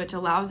person, which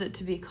allows it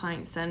to be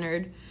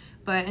client-centered.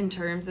 But in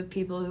terms of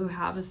people who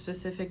have a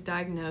specific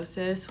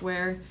diagnosis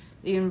where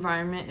the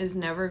environment is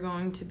never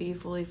going to be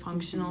fully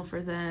functional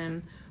for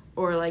them,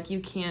 or, like, you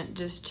can't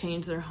just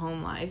change their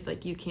home life.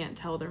 Like, you can't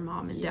tell their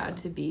mom and dad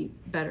to be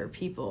better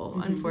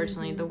people.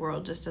 Unfortunately, the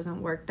world just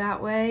doesn't work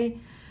that way.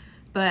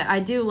 But I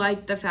do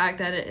like the fact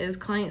that it is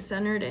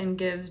client-centered and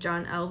gives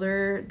John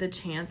Elder the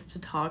chance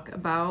to talk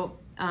about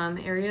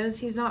areas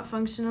he's not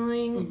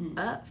functioning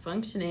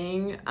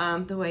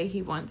the way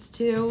he wants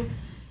to,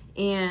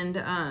 and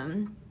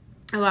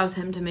allows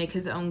him to make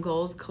his own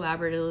goals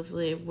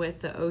collaboratively with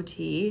the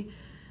OT.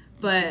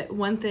 But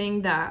one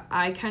thing that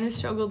I kind of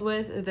struggled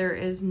with, there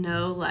is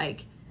no,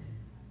 like,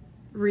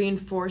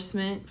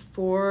 reinforcement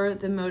for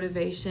the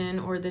motivation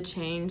or the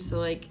change. So,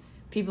 like,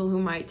 people who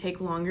might take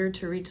longer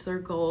to reach their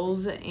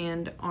goals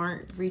and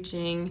aren't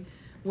reaching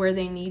where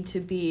they need to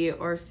be,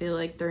 or feel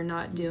like they're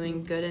not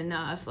doing good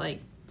enough, like,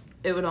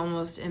 it would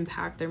almost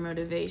impact their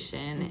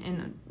motivation,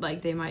 and,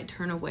 like, they might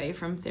turn away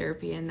from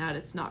therapy and that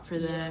it's not for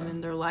them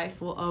and their life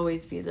will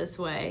always be this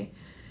way.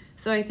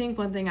 So I think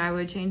one thing I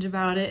would change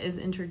about it is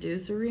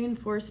introduce a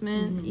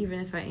reinforcement, even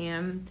if I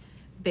am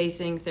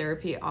basing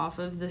therapy off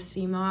of the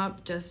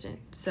CMOP, just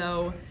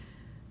so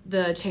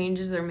the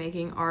changes they're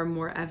making are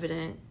more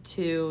evident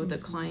to the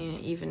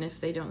client, even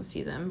if they don't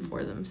see them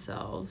for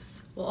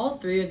themselves. Well, all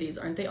three of these,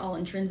 aren't they all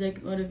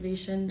intrinsic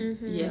motivation?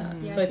 Yeah.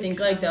 Yeah, So I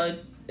think like that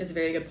is a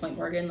very good point,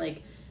 Morgan.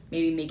 Like,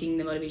 maybe making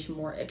the motivation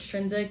more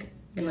extrinsic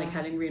and like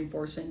having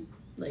reinforcement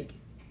like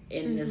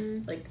in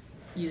this, like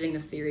using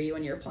this theory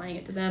when you're applying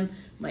it to them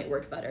might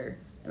work better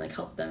and like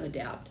help them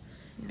adapt.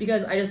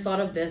 Because I just thought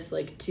of this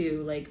like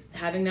too, like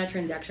having that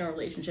transactional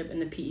relationship in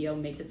the PEO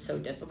makes it so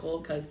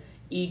difficult because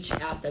each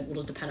aspect will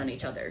just depend on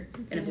each other.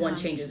 And if one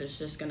changes, it's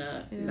just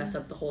gonna mess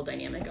up the whole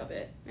dynamic of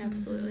it.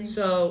 Absolutely.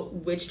 So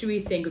which do we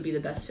think would be the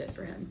best fit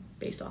for him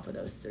based off of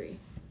those three?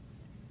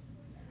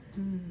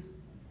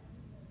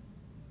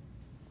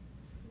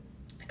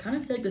 I kind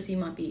of feel like the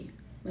CMOP-E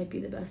might be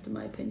the best in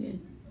my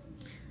opinion.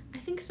 I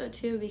think so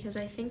too, because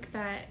I think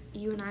that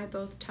you and I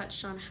both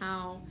touched on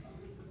how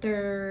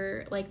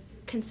they're like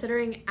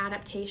considering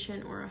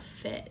adaptation or a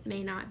fit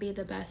may not be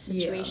the best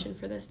situation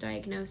for this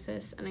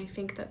diagnosis, and I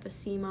think that the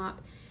CMOP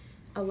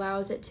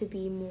allows it to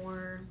be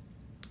more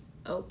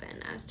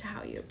open as to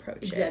how you approach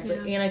it.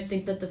 Exactly. And I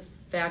think that the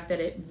fact that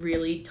it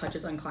really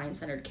touches on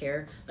client-centered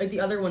care, like the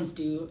other ones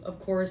do, of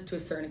course, to a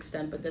certain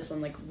extent, but this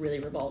one like really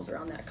revolves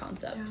around that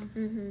concept.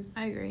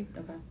 I agree.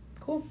 Okay,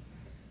 cool.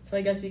 So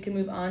I guess we can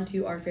move on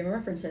to our frame of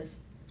references.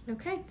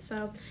 Okay,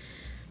 so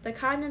the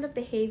cognitive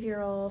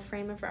behavioral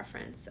frame of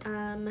reference.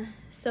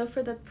 So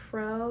for the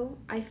pro,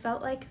 I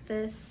felt like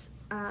this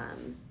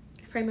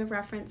frame of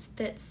reference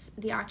fits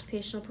the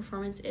occupational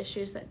performance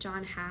issues that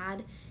John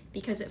had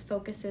because it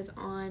focuses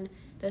on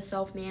the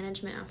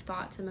self-management of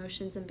thoughts,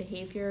 emotions, and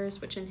behaviors,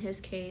 which in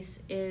his case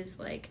is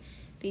like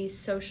these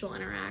social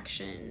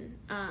interaction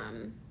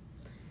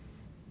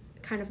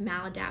kind of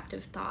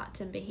maladaptive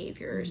thoughts and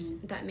behaviors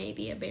that may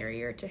be a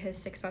barrier to his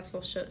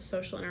successful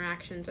social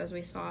interactions, as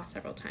we saw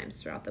several times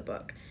throughout the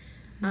book.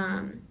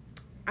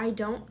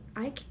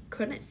 I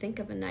couldn't think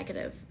of a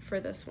negative for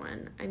this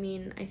one. I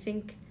mean, I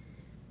think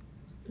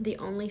the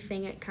only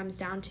thing it comes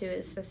down to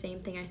is the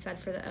same thing I said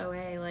for the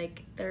OA.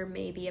 Like, there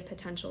may be a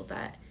potential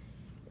that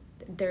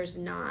there's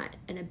not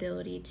an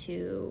ability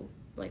to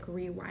like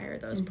rewire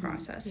those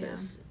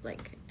processes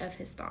like of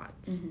his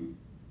thoughts.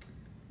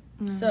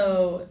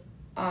 So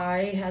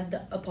I had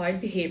the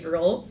applied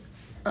behavioral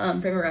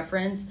frame of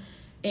reference,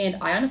 and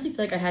I honestly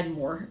feel like I had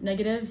more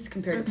negatives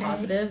compared to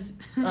positives,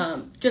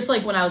 just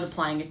like when I was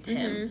applying it to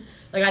him.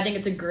 Like, I think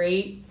it's a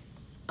great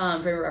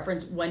frame of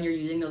reference when you're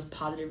using those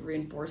positive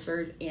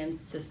reinforcers and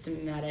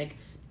systematic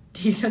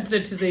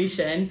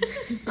desensitization,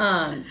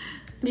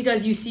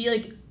 because you see,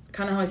 like,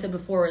 kind of how I said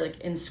before,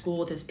 like in school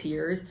with his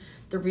peers,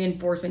 the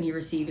reinforcement he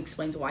received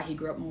explains why he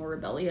grew up more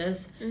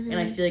rebellious. And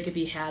I feel like if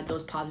he had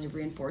those positive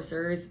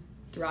reinforcers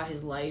throughout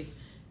his life,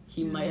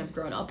 he might have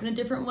grown up in a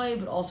different way.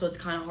 But also it's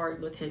kind of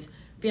hard with his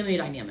family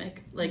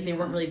dynamic. Like, they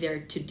weren't really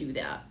there to do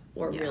that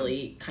or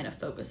really kind of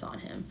focus on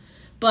him.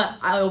 But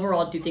I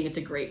overall do think it's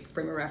a great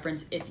frame of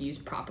reference if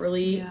used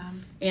properly.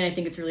 And I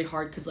think it's really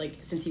hard because, like,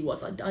 since he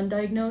was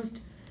undiagnosed,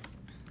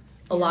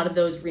 a lot of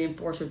those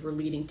reinforcers were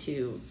leading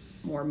to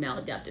more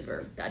maladaptive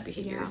or bad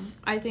behaviors.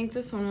 I think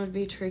this one would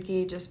be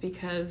tricky just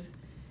because,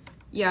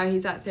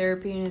 he's at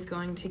therapy and is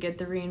going to get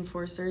the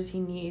reinforcers he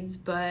needs,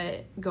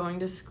 but going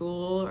to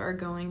school or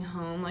going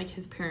home, like,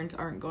 his parents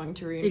aren't going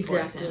to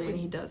reinforce him when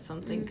he does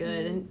something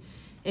good. And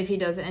if he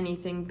does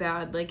anything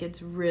bad, like,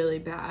 it's really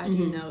bad,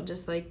 you know,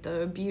 just like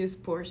the abuse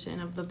portion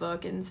of the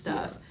book and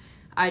stuff.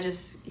 I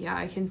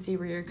can see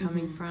where you're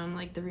coming from.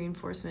 Like, the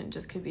reinforcement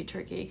just could be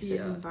tricky because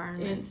his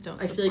environments don't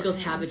support I feel like those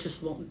him. habits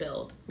just won't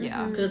build.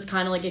 Because it's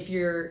kind of like if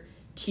you're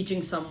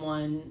teaching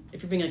someone,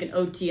 if you're being like an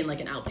OT and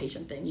like an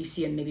outpatient thing, you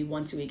see them maybe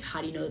once a week.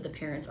 How do you know that the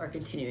parents are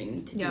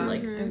continuing to do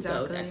like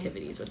those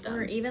activities with them?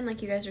 Or even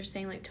like you guys are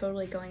saying, like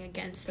totally going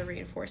against the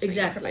reinforcement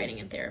you're providing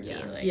in therapy.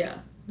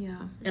 Yeah.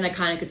 And I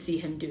kind of could see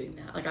him doing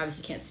that. Like,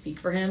 obviously can't speak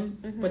for him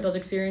with those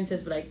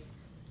experiences, but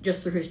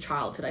just through his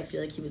childhood, I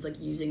feel like he was like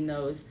using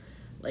those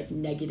like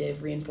negative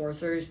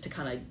reinforcers to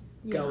kind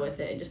of go with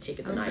it and just take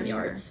it the 9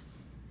 yards.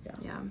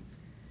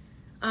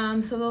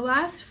 So the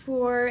last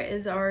 4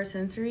 is our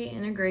sensory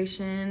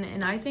integration,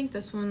 and I think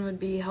this one would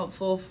be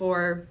helpful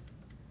for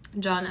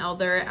John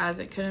Elder as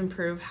it could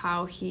improve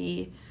how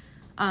he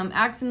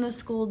acts in the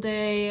school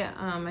day.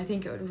 I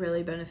think it would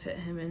really benefit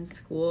him in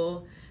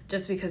school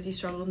just because he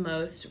struggled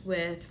most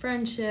with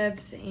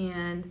friendships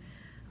and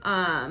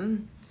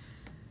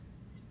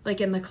like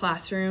in the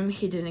classroom,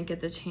 he didn't get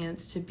the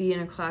chance to be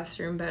in a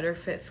classroom better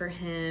fit for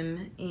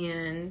him,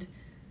 and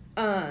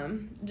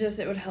just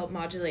it would help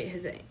modulate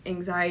his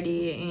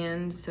anxiety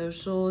and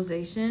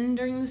socialization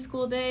during the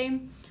school day.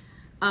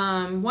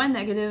 One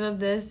negative of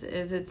this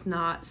is it's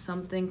not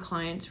something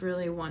clients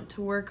really want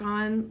to work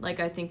on. Like,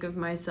 I think of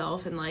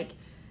myself and like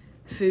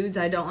foods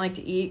I don't like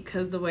to eat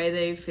because the way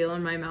they feel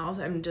in my mouth,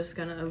 I'm just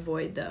going to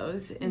avoid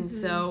those. And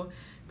so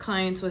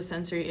clients with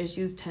sensory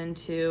issues tend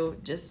to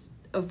just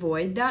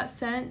avoid that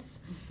sense,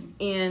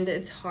 and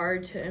it's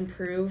hard to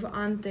improve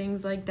on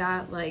things like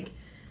that, like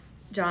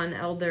John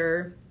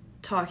Elder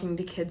talking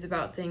to kids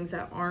about things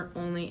that aren't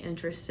only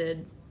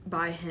interested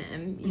by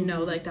him, you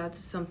know, like that's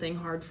something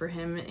hard for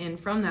him, and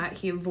from that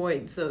he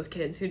avoids those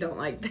kids who don't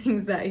like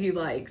things that he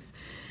likes.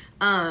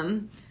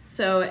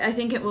 So I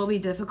think it will be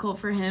difficult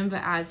for him,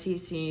 but as he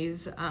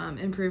sees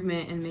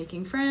improvement in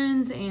making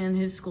friends and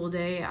his school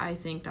day, I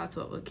think that's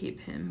what will keep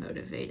him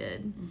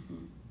motivated.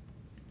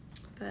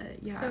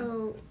 But yeah.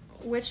 So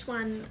which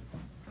one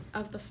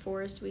of the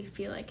 4s do we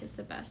feel like is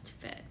the best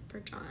fit for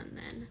John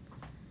then?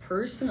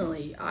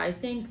 Personally, I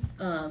think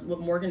what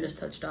Morgan just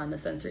touched on, the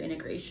sensory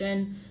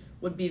integration,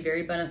 would be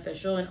very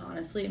beneficial, and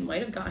honestly, it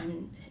might have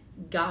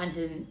gotten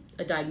him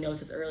a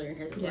diagnosis earlier in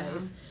his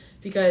life,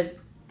 because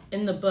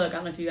in the book, I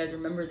don't know if you guys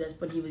remember this,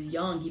 but he was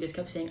young, he just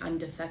kept saying, I'm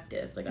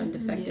defective, like I'm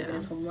defective in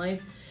his home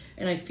life,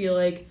 and I feel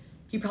like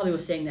he probably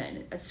was saying that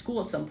at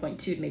school at some point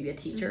too, maybe a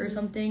teacher or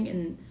something,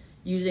 and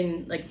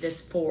using like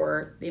this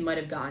they might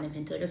have gotten him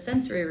into like a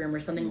sensory room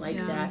or something like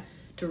that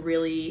to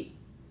really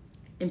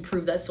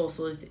improve that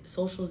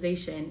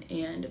socialization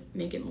and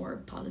make it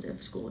more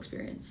positive school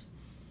experience.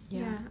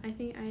 Yeah, I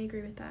think I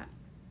agree with that.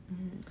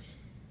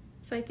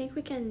 So I think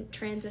we can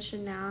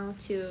transition now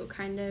to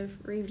kind of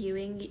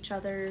reviewing each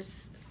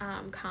other's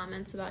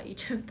comments about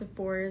each of the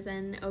 4s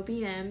and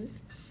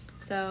OBMs.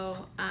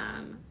 So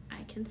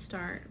I can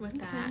start with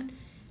that.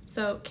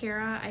 So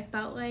Cara, I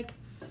felt like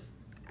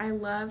I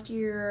loved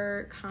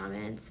your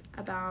comments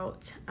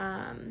about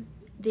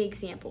the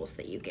examples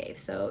that you gave.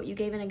 So you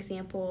gave an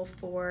example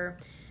for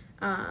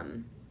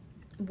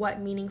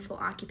what meaningful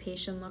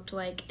occupation looked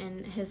like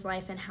in his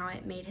life and how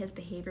it made his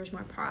behaviors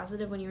more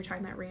positive when you were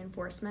talking about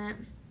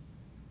reinforcement.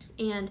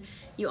 And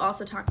you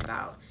also talked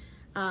about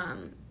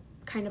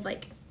kind of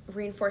like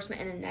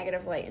reinforcement in a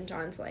negative light in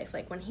John's life,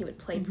 like when he would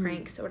play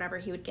pranks or whatever,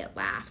 he would get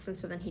laughs, and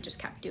so then he just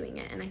kept doing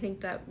it. And I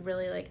think that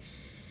really like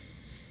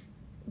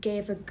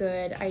gave a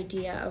good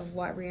idea of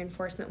what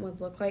reinforcement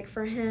would look like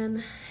for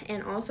him,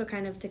 and also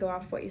kind of to go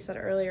off what you said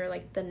earlier,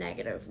 like the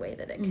negative way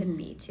that it could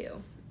be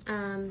too.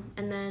 And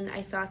then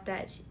I thought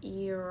that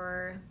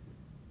your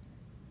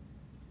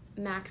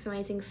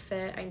maximizing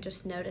fit, I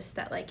just noticed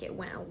that like it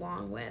went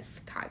along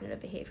with cognitive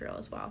behavioral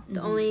as well.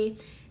 The only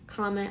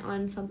comment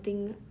on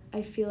something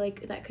I feel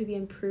like that could be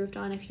improved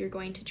on if you're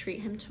going to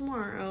treat him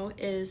tomorrow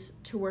is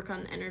to work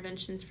on the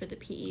interventions for the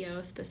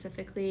PEO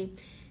specifically,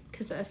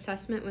 because the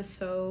assessment was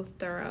so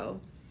thorough.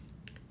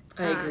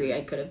 I agree.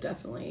 I could have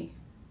definitely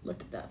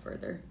looked at that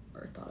further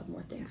or thought of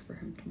more things for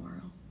him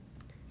tomorrow.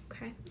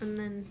 Okay. And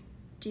then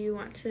do you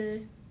want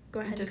to go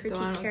ahead just and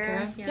critique critique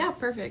Cara? Yeah,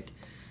 perfect.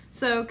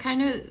 So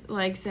kind of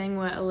like saying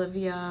what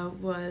Olivia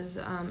was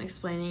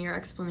explaining, your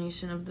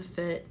explanation of the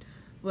fit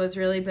was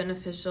really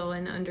beneficial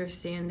in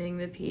understanding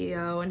the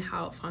PEO and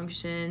how it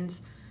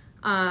functions.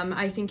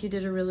 I think you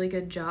did a really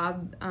good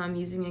job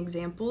using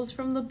examples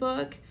from the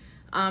book,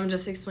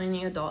 just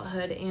explaining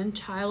adulthood and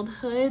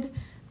childhood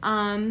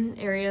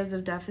areas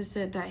of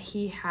deficit that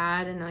he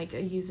had, and like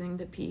using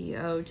the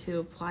PEO to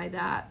apply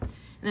that.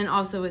 And then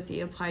also with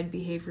the applied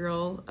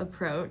behavioral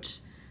approach.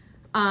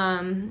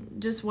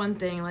 Just one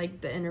thing,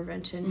 like the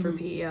intervention for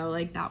PEO,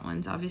 like that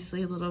one's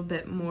obviously a little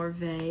bit more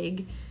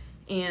vague.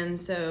 And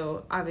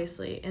so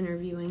obviously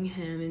interviewing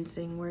him and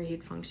seeing where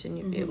he'd function,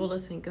 you'd be able to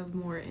think of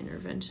more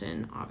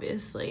intervention,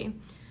 obviously.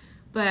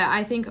 But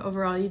I think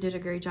overall you did a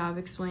great job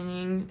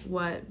explaining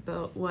what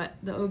the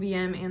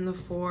OBM and the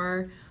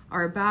 4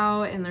 are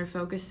about and their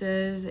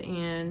focuses.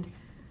 And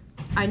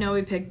I know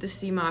we picked the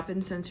CMOP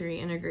and sensory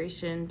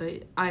integration,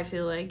 but I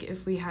feel like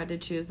if we had to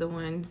choose the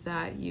ones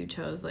that you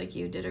chose, like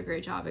you did a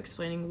great job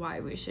explaining why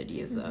we should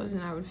use those,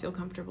 and I would feel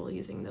comfortable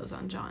using those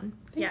on John.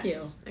 Thank you.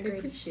 Agreed. I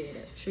appreciate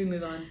it. Should we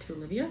move on to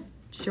Olivia?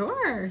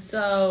 Sure.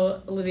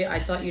 So, Olivia,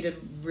 I thought you did a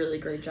really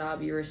great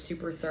job. You were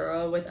super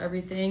thorough with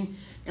everything,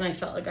 and I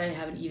felt like I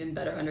have an even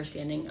better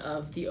understanding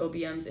of the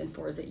OBMs and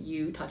 4s that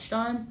you touched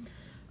on.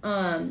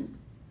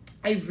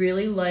 I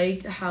really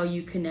liked how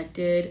you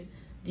connected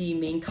the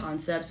main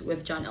concepts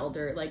with John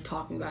Elder, like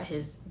talking about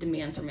his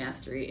demands for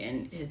mastery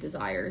and his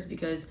desires,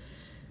 because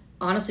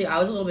honestly, I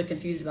was a little bit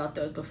confused about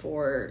those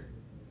before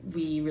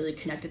we really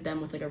connected them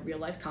with like a real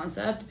life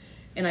concept.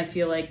 And I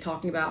feel like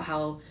talking about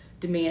how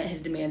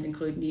his demands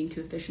include needing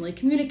to efficiently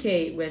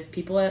communicate with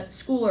people at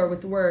school or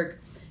with work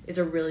is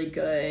a really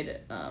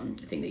good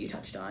thing that you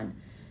touched on.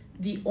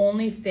 The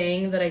only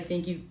thing that I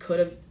think you could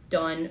have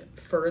done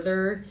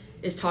further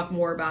is talk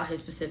more about his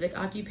specific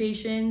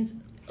occupations,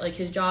 like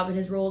his job and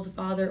his role as a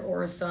father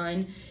or a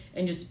son,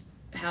 and just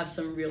have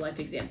some real life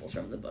examples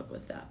from the book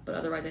with that. But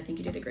otherwise, I think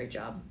you did a great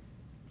job.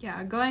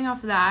 Yeah, going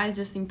off of that, I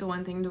just think the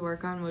one thing to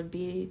work on would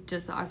be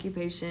just the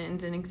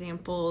occupations and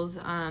examples.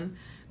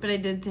 But I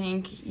did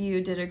think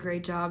you did a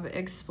great job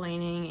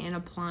explaining and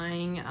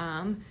applying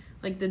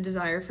like the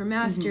desire for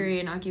mastery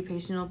and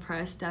occupational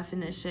press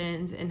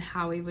definitions and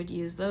how we would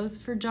use those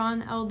for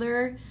John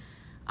Elder.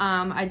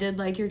 I did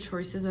like your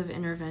choices of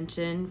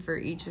intervention for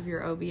each of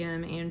your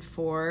OBM and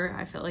 4.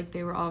 I felt like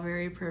they were all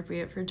very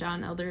appropriate for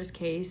John Elder's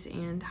case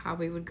and how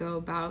we would go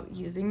about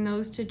using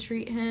those to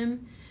treat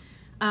him.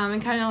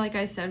 And kind of like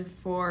I said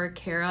for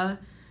Cara,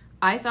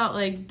 I thought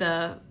like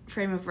the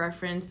frame of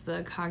reference,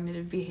 the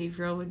cognitive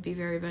behavioral would be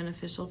very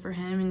beneficial for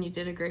him, and you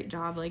did a great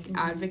job like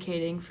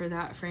advocating for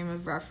that frame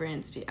of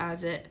reference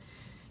as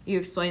you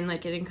explained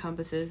like it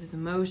encompasses his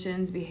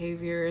emotions,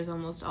 behaviors,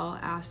 almost all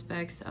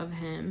aspects of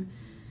him.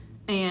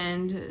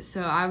 And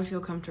so I would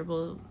feel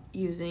comfortable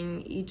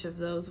using each of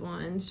those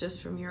ones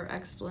just from your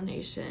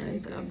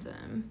explanations of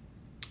them.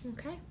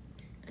 Okay.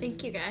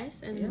 Thank you,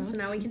 guys. And so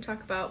now we can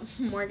talk about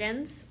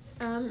Morgan's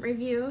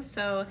review.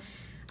 So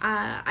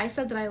I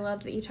said that I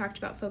loved that you talked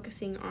about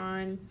focusing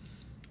on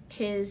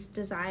his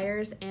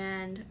desires,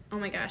 and oh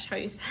my gosh, how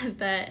you said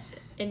that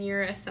in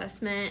your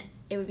assessment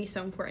it would be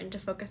so important to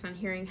focus on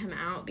hearing him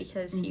out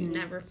because you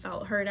never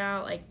felt heard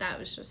out. Like, that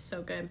was just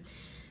so good.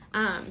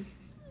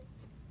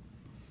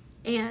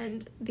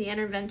 And the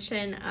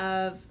intervention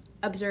of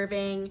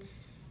observing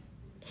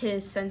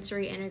his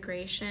sensory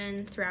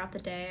integration throughout the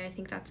day, I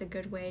think that's a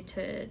good way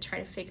to try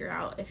to figure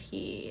out if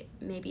he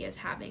maybe is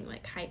having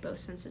like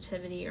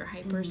hyposensitivity or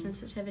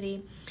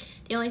hypersensitivity.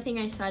 The only thing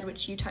I said,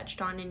 which you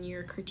touched on in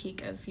your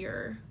critique of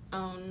your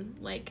own,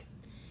 like,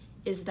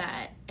 is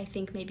that I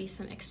think maybe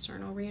some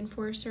external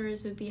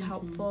reinforcers would be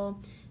helpful,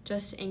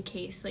 just in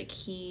case like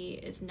he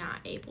is not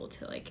able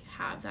to like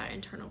have that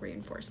internal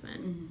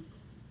reinforcement.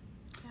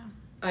 Yeah,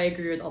 I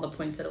agree with all the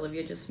points that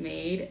Olivia just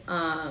made.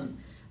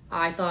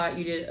 I thought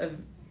you did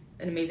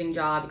an amazing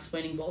job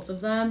explaining both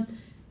of them,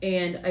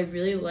 and I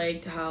really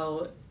liked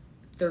how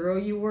thorough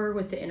you were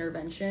with the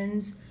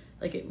interventions.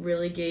 Like, it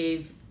really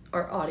gave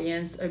our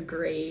audience a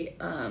great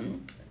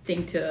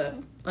thing to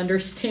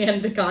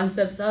understand the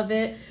concepts of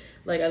it.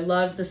 Like, I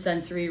loved the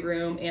sensory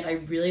room, and I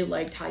really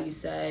liked how you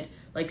said,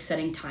 like,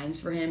 setting times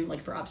for him,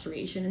 like, for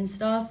observation and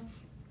stuff.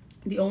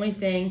 The only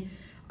thing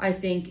I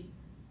think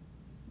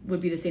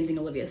would be the same thing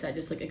Olivia said,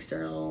 just, like,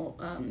 external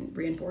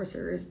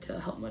reinforcers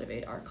to help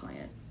motivate our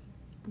client.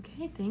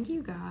 Okay, thank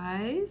you,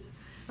 guys.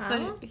 Wow.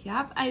 So,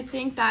 yep, I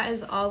think that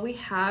is all we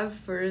have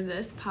for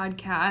this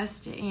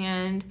podcast,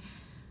 and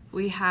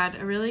we had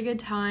a really good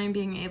time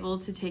being able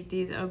to take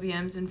these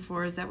OBMs and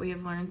 4s that we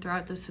have learned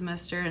throughout the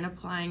semester and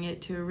applying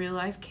it to a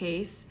real-life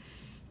case.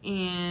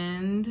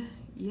 And,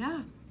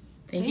 yeah.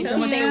 Thank you so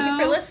much. Thank you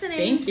for listening.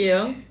 Thank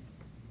you.